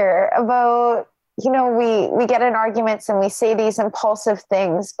earlier about, we get in arguments and we say these impulsive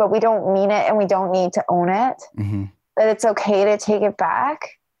things, but we don't mean it and we don't need to own it, that it's okay to take it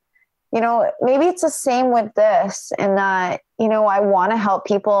back. Maybe it's the same with this in that, I want to help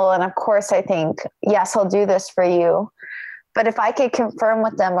people. And of course I think, yes, I'll do this for you. But if I could confirm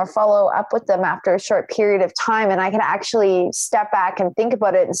with them or follow up with them after a short period of time, and I can actually step back and think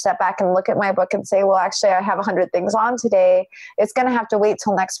about it and step back and look at my book and say, well, actually I have 100 things on today. It's going to have to wait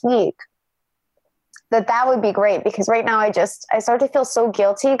till next week. That would be great, because right now I start to feel so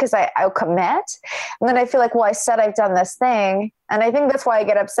guilty because I'll commit. And then I feel like, well, I said I've done this thing. And I think that's why I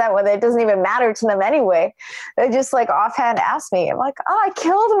get upset when it doesn't even matter to them anyway. They just like offhand ask me. I'm like, oh, I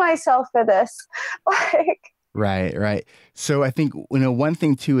killed myself for this. Right. So I think, one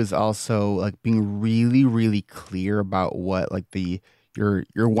thing too is also like being really, really clear about what like your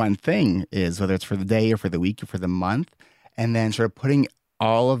one thing is, whether it's for the day or for the week or for the month, and then sort of putting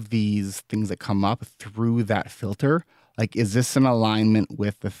all of these things that come up through that filter. Like, is this in alignment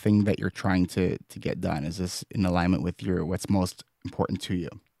with the thing that you're trying to get done? Is this in alignment with what's most important to you?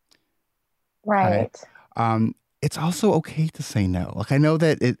 Right. It's also okay to say no. Like, I know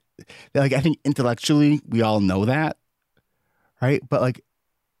that I think intellectually we all know that, right? But like,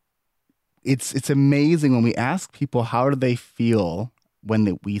 it's amazing when we ask people how do they feel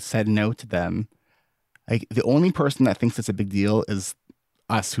when we said no to them. Like, the only person that thinks it's a big deal is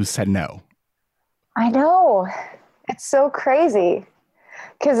us who said no. I know. It's so crazy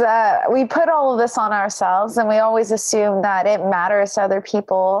because we put all of this on ourselves, and we always assume that it matters to other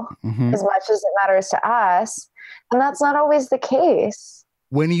people as much as it matters to us. And that's not always the case.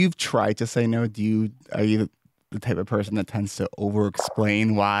 When you've tried to say no, are you the type of person that tends to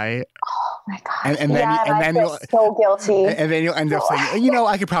over-explain why? Oh my God. And then you're so guilty. And then you'll end up saying,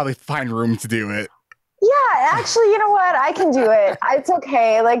 I could probably find room to do it. Yeah, actually, you know what? I can do it. It's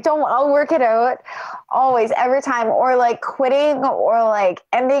okay. Like, I'll work it out always, every time. Or like quitting or like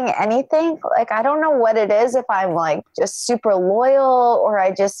ending anything. Like, I don't know what it is, if I'm like just super loyal or I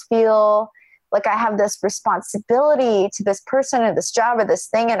just feel like I have this responsibility to this person or this job or this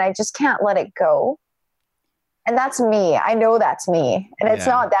thing, and I just can't let it go. And that's me. I know that's me. And it's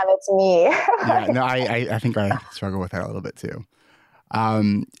not them, it's me. Yeah, no, I think I struggle with that a little bit too.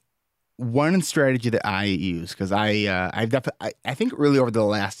 One strategy that I use, because I think really over the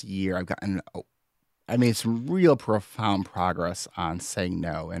last year I made some real profound progress on saying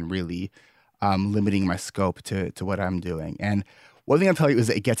no and really limiting my scope to what I'm doing. And one thing I'll tell you is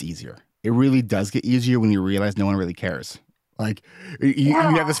that it gets easier. It really does get easier when you realize no one really cares. Like you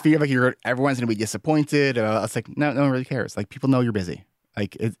have this fear like everyone's gonna be disappointed. It's like no one really cares. Like, people know you're busy.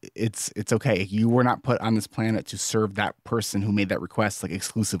 Like it's okay. You were not put on this planet to serve that person who made that request like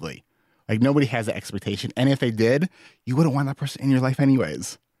exclusively. Like, nobody has that expectation. And if they did, you wouldn't want that person in your life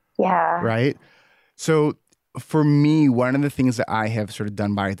anyways. Yeah. Right? So for me, one of the things that I have sort of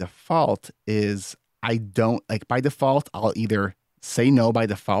done by default is by default, I'll either say no by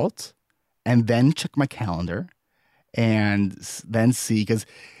default and then check my calendar and then see. Because,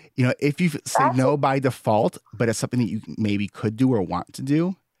 if you say no by default, but it's something that you maybe could do or want to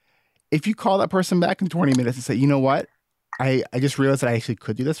do, if you call that person back in 20 minutes and say, you know what? I just realized that I actually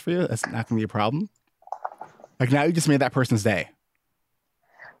could do this for you. That's not going to be a problem. Like, now you just made that person's day.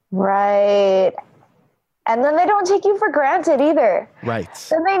 Right. And then they don't take you for granted either. Right.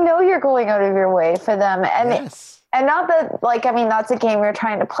 Then they know you're going out of your way for them. And and not that, that's a game you're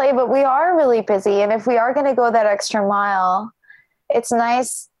trying to play, but we are really busy. And if we are going to go that extra mile, it's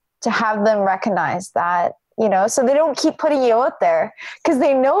nice to have them recognize that, so they don't keep putting you out there because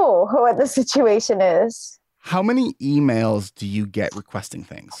they know what the situation is. How many emails do you get requesting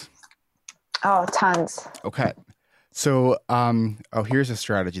things? Oh, tons. Okay. So, here's a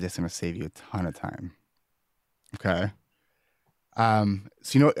strategy that's going to save you a ton of time. Okay.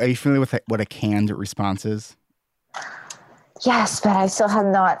 So, are you familiar with what a canned response is? Yes, but I still have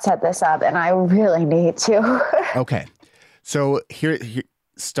not set this up, and I really need to. Okay. So here,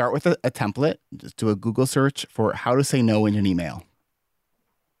 start with a template. Just do a Google search for how to say no in an email.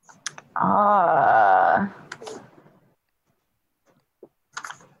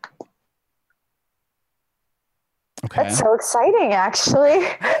 Okay. That's so exciting, actually.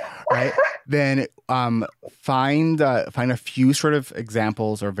 Right. Then find a few sort of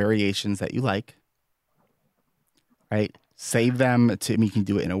examples or variations that you like. Right. Save them you can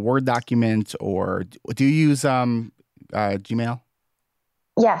do it in a Word document, or do you use Gmail?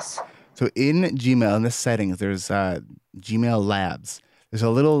 Yes. So in Gmail, in the settings, there's Gmail Labs. There's a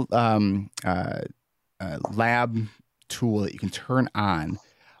little lab tool that you can turn on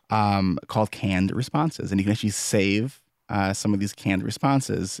called Canned Responses. And you can actually save some of these canned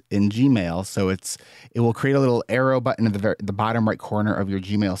responses in Gmail. So it will create a little arrow button at the bottom right corner of your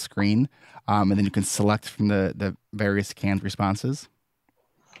Gmail screen, and then you can select from the various canned responses.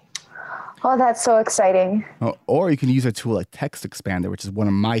 Oh, that's so exciting. Or you can use a tool like Text Expander, which is one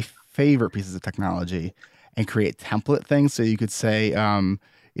of my favorite pieces of technology, and create template things. So you could say,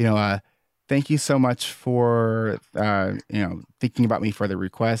 thank you so much for, thinking about me for the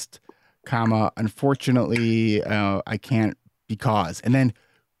request, comma, unfortunately, I can't because. And then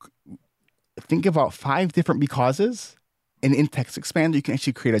think about 5 different becauses. And in Text Expander, you can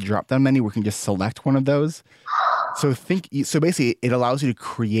actually create a drop-down menu where you can just select one of those. So basically, it allows you to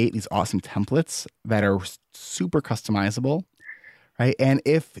create these awesome templates that are super customizable, right? And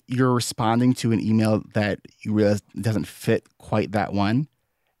if you're responding to an email that you realize doesn't fit quite that one,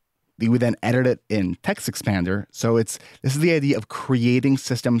 you would then edit it in Text Expander. So this is the idea of creating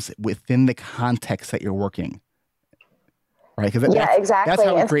systems within the context that you're working, right? Exactly. That's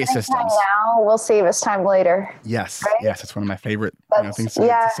how we create systems. Now will save us time later. Yes, right? yes, it's one of my favorite things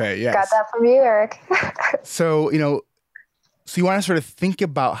to say. Yes. Got that from you, Eric. So you want to sort of think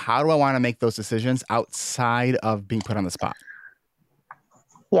about, how do I want to make those decisions outside of being put on the spot?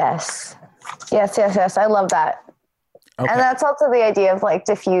 Yes. I love that. Okay. And that's also the idea of like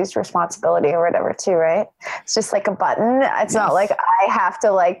diffused responsibility or whatever too, right? It's just like a button. It's not like I have to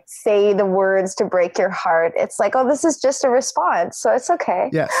like say the words to break your heart. It's like, oh, this is just a response. So it's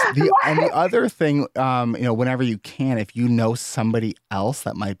okay. Yes. And the other thing, whenever you can, if you know somebody else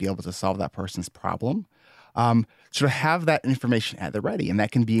that might be able to solve that person's problem, sort of have that information at the ready, and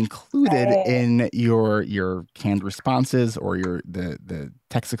that can be included in your canned responses or the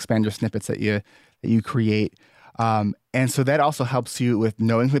Text Expander snippets that you create. And so that also helps you with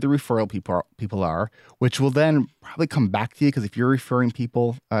knowing who the referral people are, which will then probably come back to you, because if you're referring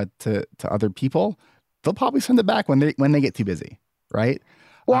people to other people, they'll probably send it back when they get too busy, right?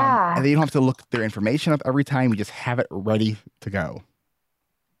 Yeah. And then you don't have to look their information up every time. You just have it ready to go.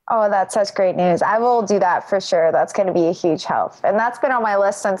 Oh, that's such great news. I will do that for sure. That's going to be a huge help. And that's been on my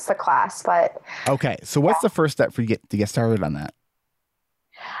list since the class. But okay. So what's the first step for you to get started on that?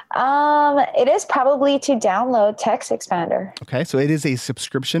 It is probably to download Text Expander. Okay, so it is a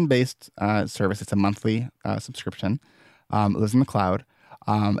subscription-based service. It's a monthly subscription. It lives in the cloud.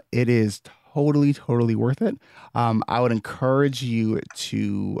 It is totally worth it. I would encourage you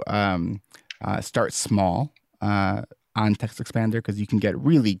to start small on Text Expander, because you can get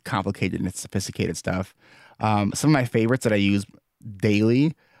really complicated and sophisticated stuff. Some of my favorites that I use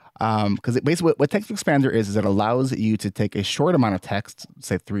daily, because basically what Text Expander is it allows you to take a short amount of text,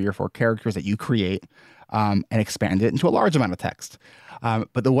 say 3 or 4 characters that you create, and expand it into a large amount of text.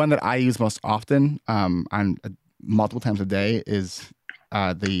 But the one that I use most often, on multiple times a day, is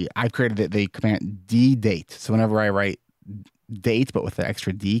I created the command ddate. So whenever I write date, but with the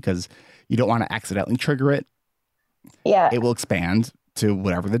extra D, because you don't want to accidentally trigger it, it will expand to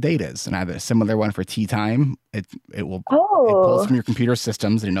whatever the date is. And I have a similar one for tea time. It pulls from your computer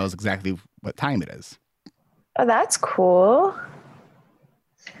systems, and it knows exactly what time it is. Oh, that's cool.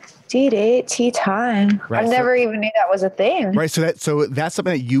 Tea time. Right, I never even knew that was a thing. Right. So that's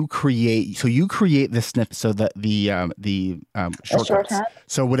something that you create. So you create the snippet, so that the shortcuts.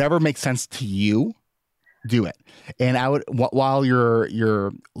 So whatever makes sense to you, do it. And I would, while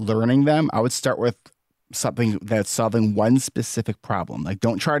you're learning them, I would start with something that's solving one specific problem. Like,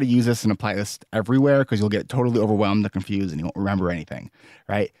 don't try to use this and apply this everywhere, because you'll get totally overwhelmed and confused and you won't remember anything,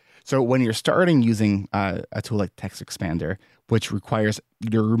 right? So when you're starting using a tool like Text Expander, which requires you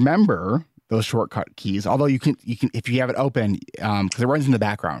to remember those shortcut keys, although you can if you have it open, because it runs in the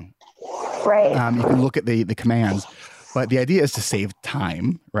background, right? You can look at the commands, but the idea is to save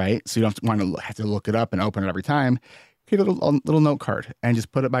time, right? So you don't want to have to look it up and open it every time. Get a little note card and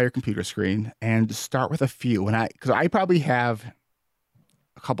just put it by your computer screen, and just start with a few. Because I probably have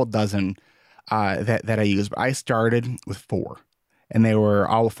a couple dozen that I use, but I started with 4, and they were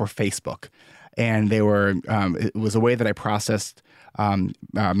all for Facebook, and they were it was a way that I processed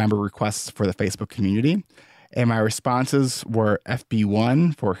member requests for the Facebook community. And my responses were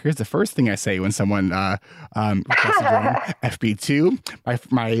FB1 for here's the first thing I say when someone requests to join. FB2,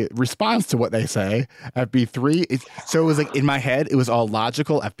 my response to what they say. FB3. So it was like in my head, it was all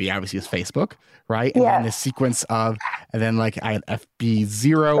logical. FB obviously is Facebook, right? And then the sequence of, and then like I had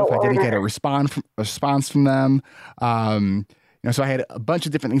FB0 if I didn't get a response from them. So I had a bunch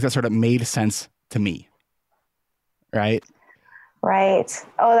of different things that sort of made sense to me, right? Right.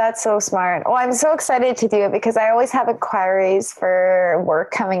 Oh, that's so smart. Oh, I'm so excited to do it, because I always have inquiries for work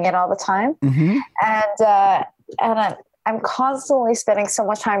coming in all the time. Mm-hmm. And I'm constantly spending so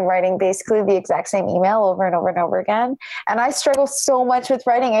much time writing basically the exact same email over and over and over again. And I struggle so much with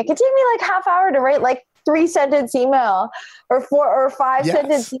writing. It could take me like half hour to write like 3-sentence email or 4 or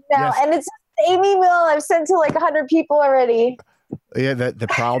 5-sentence email. Yes. And it's the same email I've sent to like 100 people already. Yeah, the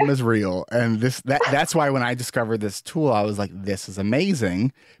problem is real. And that's why when I discovered this tool, I was like, this is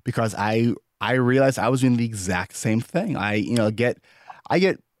amazing, because I realized I was doing the exact same thing. I get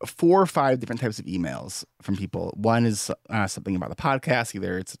 4 or 5 different types of emails from people. One is something about the podcast.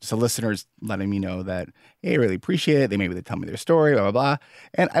 Either it's just a listener's letting me know that, hey, I really appreciate it. Maybe they tell me their story, blah, blah, blah.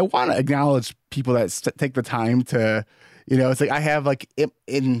 And I want to acknowledge people that take the time to, it's like I have like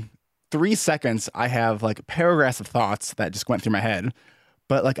in 3 seconds, I have like paragraphs of thoughts that just went through my head,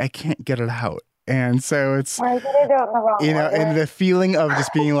 but like I can't get it out. And so it's, I get it out in the wrong order. And the feeling of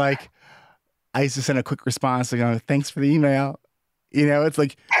just being like, I just sent a quick response, thanks for the email. It's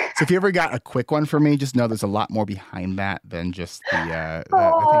like, so if you ever got a quick one from me, just know there's a lot more behind that than just the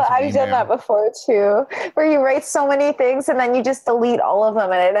I've done that before too, where you write so many things and then you just delete all of them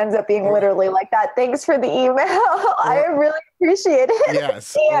and it ends up being literally like that. Thanks for the email. I really appreciate it.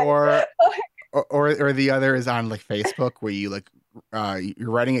 Yes. Or the other is on like Facebook, where you like,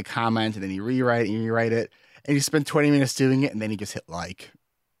 you're writing a comment and then you rewrite it and you spend 20 minutes doing it and then you just hit like.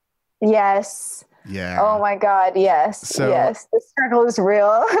 Yes. Yeah. Oh my God. Yes. Yes. The struggle is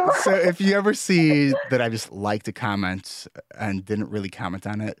real. So if you ever see that I just liked a comment and didn't really comment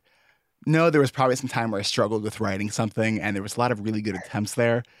on it, no, there was probably some time where I struggled with writing something and there was a lot of really good attempts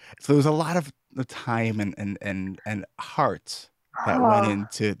there. So there was a lot of the time and heart that went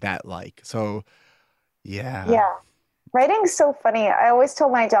into that like. So yeah. Yeah. Writing's so funny. I always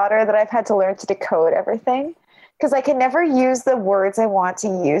told my daughter that I've had to learn to decode everything, because I can never use the words I want to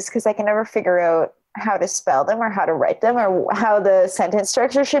use because I can never figure out how to spell them or how to write them or how the sentence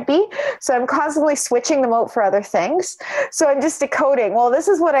structure should be. So I'm constantly switching them out for other things. So I'm just decoding, well, this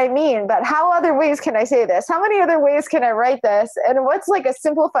is what I mean, but how other ways can I say this? How many other ways can I write this? And what's like a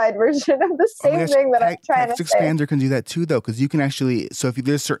simplified version of the same thing that I'm trying to say? Text Expander can do that too, though, because you can actually, so if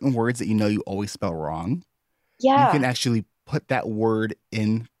there's certain words that you always spell wrong, you can actually put that word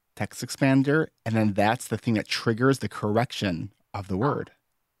in Text Expander, and then that's the thing that triggers the correction of the word.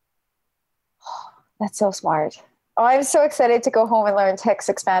 That's so smart. Oh, I'm so excited to go home and learn Text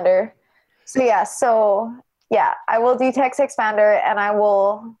Expander. So I will do Text Expander and I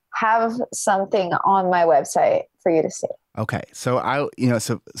will have something on my website for you to see. Okay. So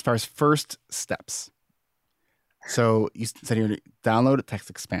so as far as first steps, so you said you're going to download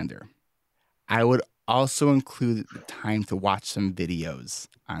Text Expander. I would also include the time to watch some videos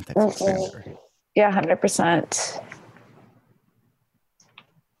on Text Expander. Yeah, 100%.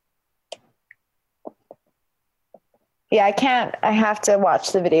 Yeah, I have to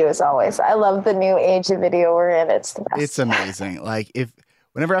watch the videos always. I love the new age of video we're in. It's the best. It's amazing. Like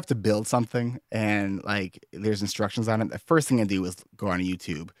whenever I have to build something and like there's instructions on it, the first thing I do is go on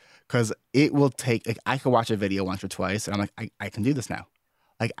YouTube, because it will take, like, I can watch a video once or twice and I'm like, I can do this now.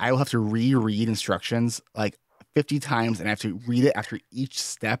 Like I will have to reread instructions like 50 times and I have to read it after each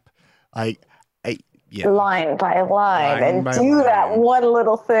step. Like line by line and do that one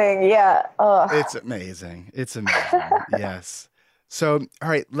little thing. Yeah. It's amazing. It's amazing. Yes. So, all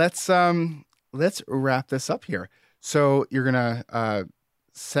right, let's wrap this up here. So you're going to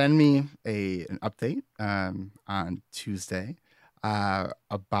send me an update on Tuesday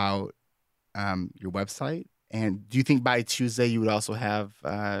about your website. And do you think by Tuesday you would also have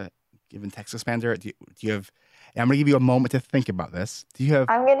given Text Expander? Do you have, and I'm going to give you a moment to think about this. Do you have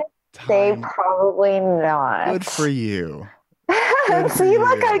I'm going to say probably not. Good for you. See,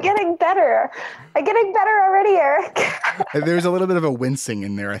 look, I'm getting better. I'm getting better already, Eric. There's a little bit of a wincing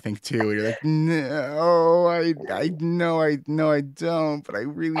in there, I think, too. You're like, no, I know I don't, but I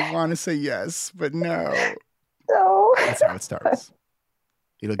really want to say yes, but no. No. That's how it starts.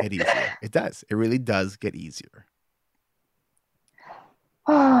 It'll get easier. It does. It really does get easier.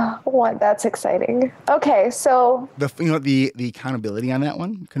 What? That's exciting. Okay, so the accountability on that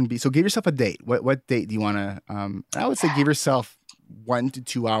one can be, so give yourself a date. What date do you want to? I would say give yourself 1 to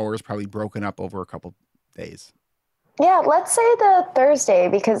 2 hours, probably broken up over a couple days. Yeah, let's say the Thursday,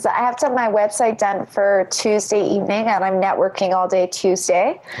 because I have to have my website done for Tuesday evening and I'm networking all day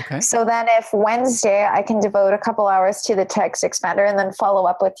Tuesday. Okay. So then if Wednesday, I can devote a couple hours to the Text Expander and then follow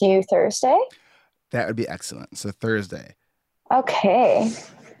up with you Thursday. That would be excellent. So Thursday. Okay.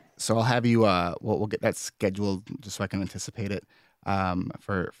 So I'll have you, we'll get that scheduled just so I can anticipate it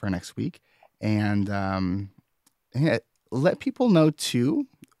for next week. And let people know too.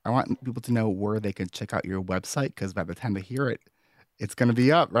 I want people to know where they can check out your website, because by the time they hear it, it's going to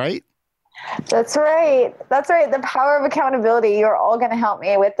be up, right? That's right. That's right. The power of accountability. You're all going to help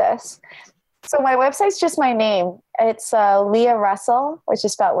me with this. So my website's just my name. It's Leah Russell, which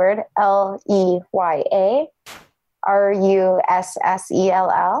is spelled weird,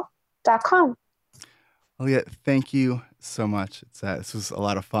 LeyaRussell.com. Leah, thank you so much. This was a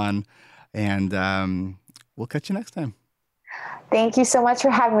lot of fun, and we'll catch you next time. Thank you so much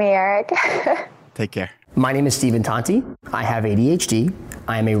for having me, Eric. Take care. My name is Stephen Tonti. I have ADHD.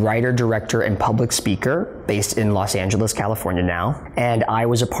 I am a writer, director, and public speaker based in Los Angeles, California now. And I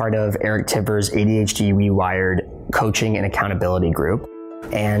was a part of Eric Tiver's ADHD Rewired coaching and accountability group.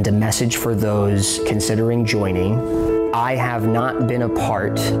 And a message for those considering joining: I have not been a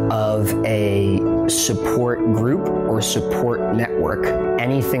part of a support group or support network,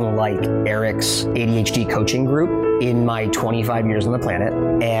 anything like Eric's ADHD coaching group, in my 25 years on the planet.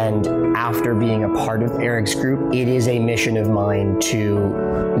 And after being a part of Eric's group, it is a mission of mine to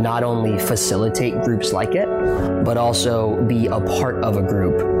not only facilitate groups like it, but also be a part of a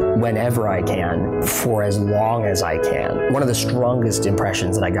group whenever I can, for as long as I can. One of the strongest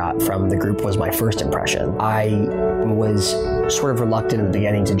impressions that I got from the group was my first impression. I was sort of reluctant in the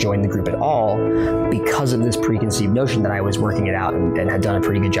beginning to join the group at all because of this preconceived notion that I was working it out and had done a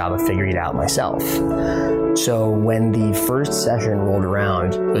pretty good job of figuring it out myself. So when the first session rolled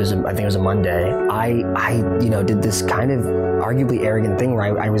around, I think it was a Monday, I did this kind of arguably arrogant thing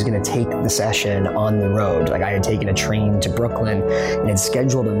where I was going to take the session on the road. Like, I had taken a train to Brooklyn and had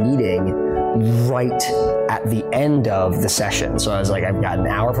scheduled a meeting right at the end of the session. So I was like, I've got an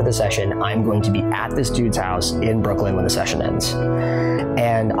hour for the session. I'm going to be at this dude's house in Brooklyn when the session ends.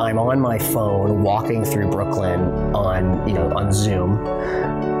 And I'm on my phone walking through Brooklyn on Zoom.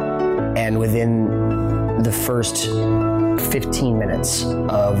 And within the first 15 minutes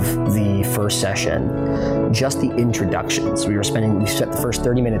of the first session, just the introductions. We spent the first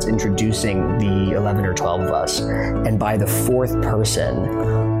 30 minutes introducing the 11 or 12 of us. And by the fourth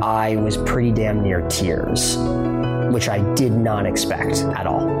person, I was pretty damn near tears, which I did not expect at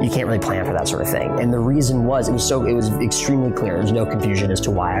all. You can't really plan for that sort of thing. And the reason was, it was extremely clear. There was no confusion as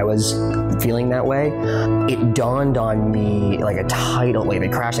to why I was feeling that way. It dawned on me like a tidal wave.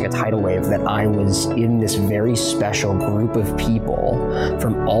 It crashed like a tidal wave that I was in this very special group of people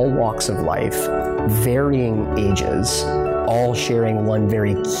from all walks of life, varying ages, all sharing one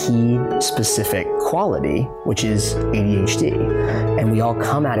very key specific quality, which is ADHD. And we all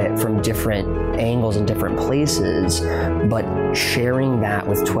come at it from different angles and different places, but sharing that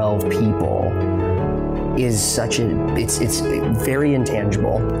with 12 people is it's very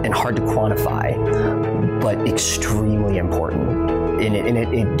intangible and hard to quantify, but extremely important. And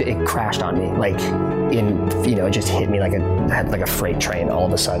it crashed on me, it just hit me like a freight train all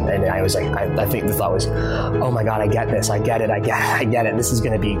of a sudden. And I was like, I think the thought was, oh my God, I get this, I get it. This is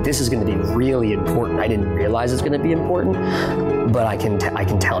going to be really important. I didn't realize it's going to be important, but I can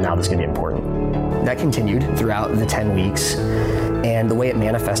tell now this is going to be important. That continued throughout the 10 weeks. And the way it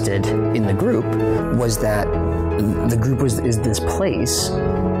manifested in the group was that the group is this place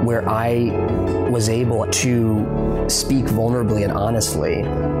where I was able to speak vulnerably and honestly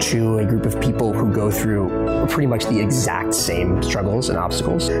to a group of people who go through pretty much the exact same struggles and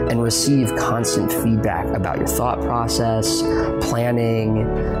obstacles, and receive constant feedback about your thought process, planning,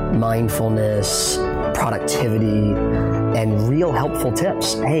 mindfulness, productivity, and real helpful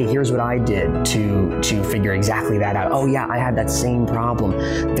tips. Hey, here's what I did to figure exactly that out. Oh yeah, I had that same problem.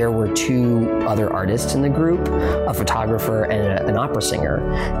 There were two other artists in the group, a photographer and an opera singer.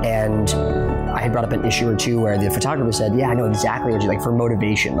 And I had brought up an issue or two where the photographer said, yeah, I know exactly what you like for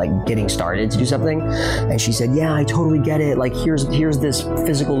motivation, like getting started to do something. And she said, yeah, I totally get it. Like, here's this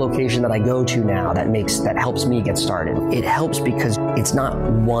physical location that I go to now that helps me get started. It helps because it's not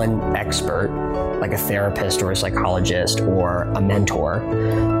one expert, like a therapist or a psychologist or a mentor,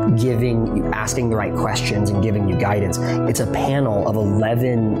 asking the right questions and giving you guidance. It's a panel of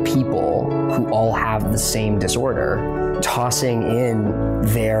 11 people who all have the same disorder, tossing in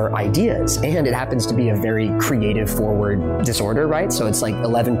their ideas. And it happens to be a very creative forward disorder, right? So it's like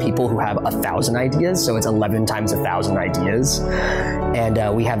 11 people who have 1,000 ideas. So it's 11 times 1,000 ideas.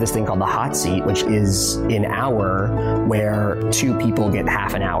 And we have this thing called the hot seat, which is an hour where two people get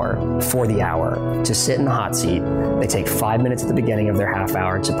half an hour for the hour to sit in the hot seat. They take 5 minutes at the beginning of their half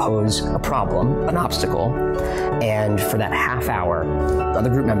hour to pose a problem, an obstacle. And for that half hour, other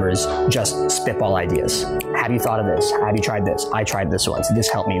group members just spitball ideas. Have you thought of this? Have you tried this? I tried this once. This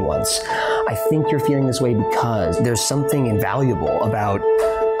helped me once. I think you're feeling this way because there's something invaluable about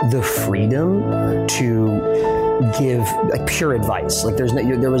the freedom to give like pure advice. Like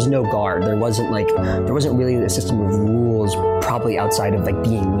there was no guard. There wasn't really a system of rules, probably outside of like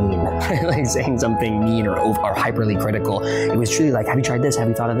being mean, like saying something mean or hyperly critical. It was truly like, have you tried this? Have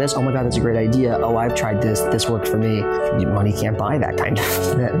you thought of this? Oh my God, that's a great idea. Oh, I've tried this. This worked for me. Money can't buy that kind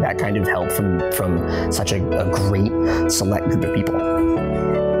of help from such a great select group of people.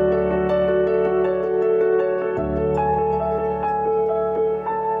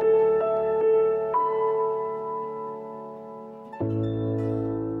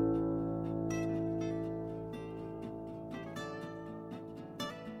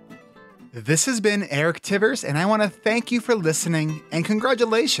 This has been Eric Tivers, and I want to thank you for listening and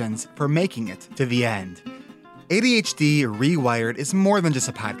congratulations for making it to the end. ADHD Rewired is more than just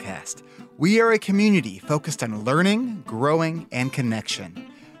a podcast. We are a community focused on learning, growing, and connection.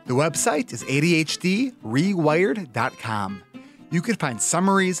 The website is ADHDrewired.com. You can find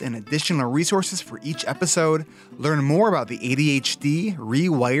summaries and additional resources for each episode, learn more about the ADHD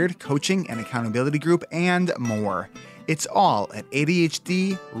Rewired Coaching and Accountability Group, and more. It's all at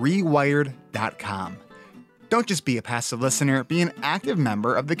ADHDrewired.com. Don't just be a passive listener, be an active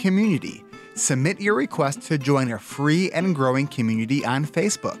member of the community. Submit your request to join our free and growing community on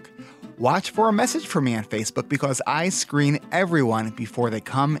Facebook. Watch for a message from me on Facebook because I screen everyone before they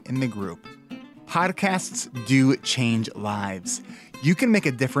come in the group. Podcasts do change lives. You can make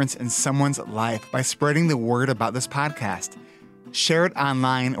a difference in someone's life by spreading the word about this podcast. Share it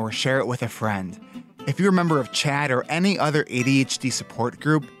online or share it with a friend. If you're a member of CHAD or any other ADHD support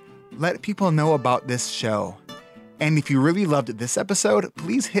group, let people know about this show. And if you really loved this episode,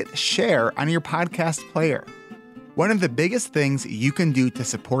 please hit share on your podcast player. One of the biggest things you can do to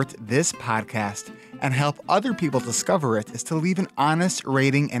support this podcast and help other people discover it is to leave an honest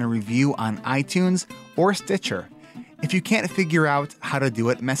rating and a review on iTunes or Stitcher. If you can't figure out how to do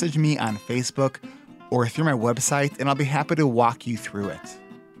it, message me on Facebook or through my website, and I'll be happy to walk you through it.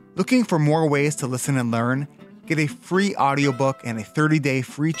 Looking for more ways to listen and learn? Get a free audiobook and a 30-day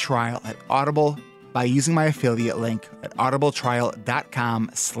free trial at Audible by using my affiliate link at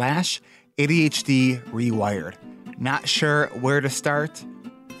audibletrial.com/ADHD Rewired. Not sure where to start?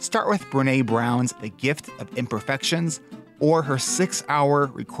 Start with Brené Brown's The Gift of Imperfections or her 6-hour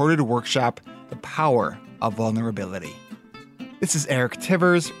recorded workshop, The Power of Vulnerability. This is Eric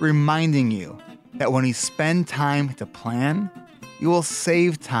Tivers reminding you that when you spend time to plan, you will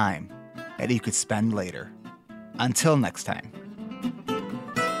save time that you could spend later. Until next time.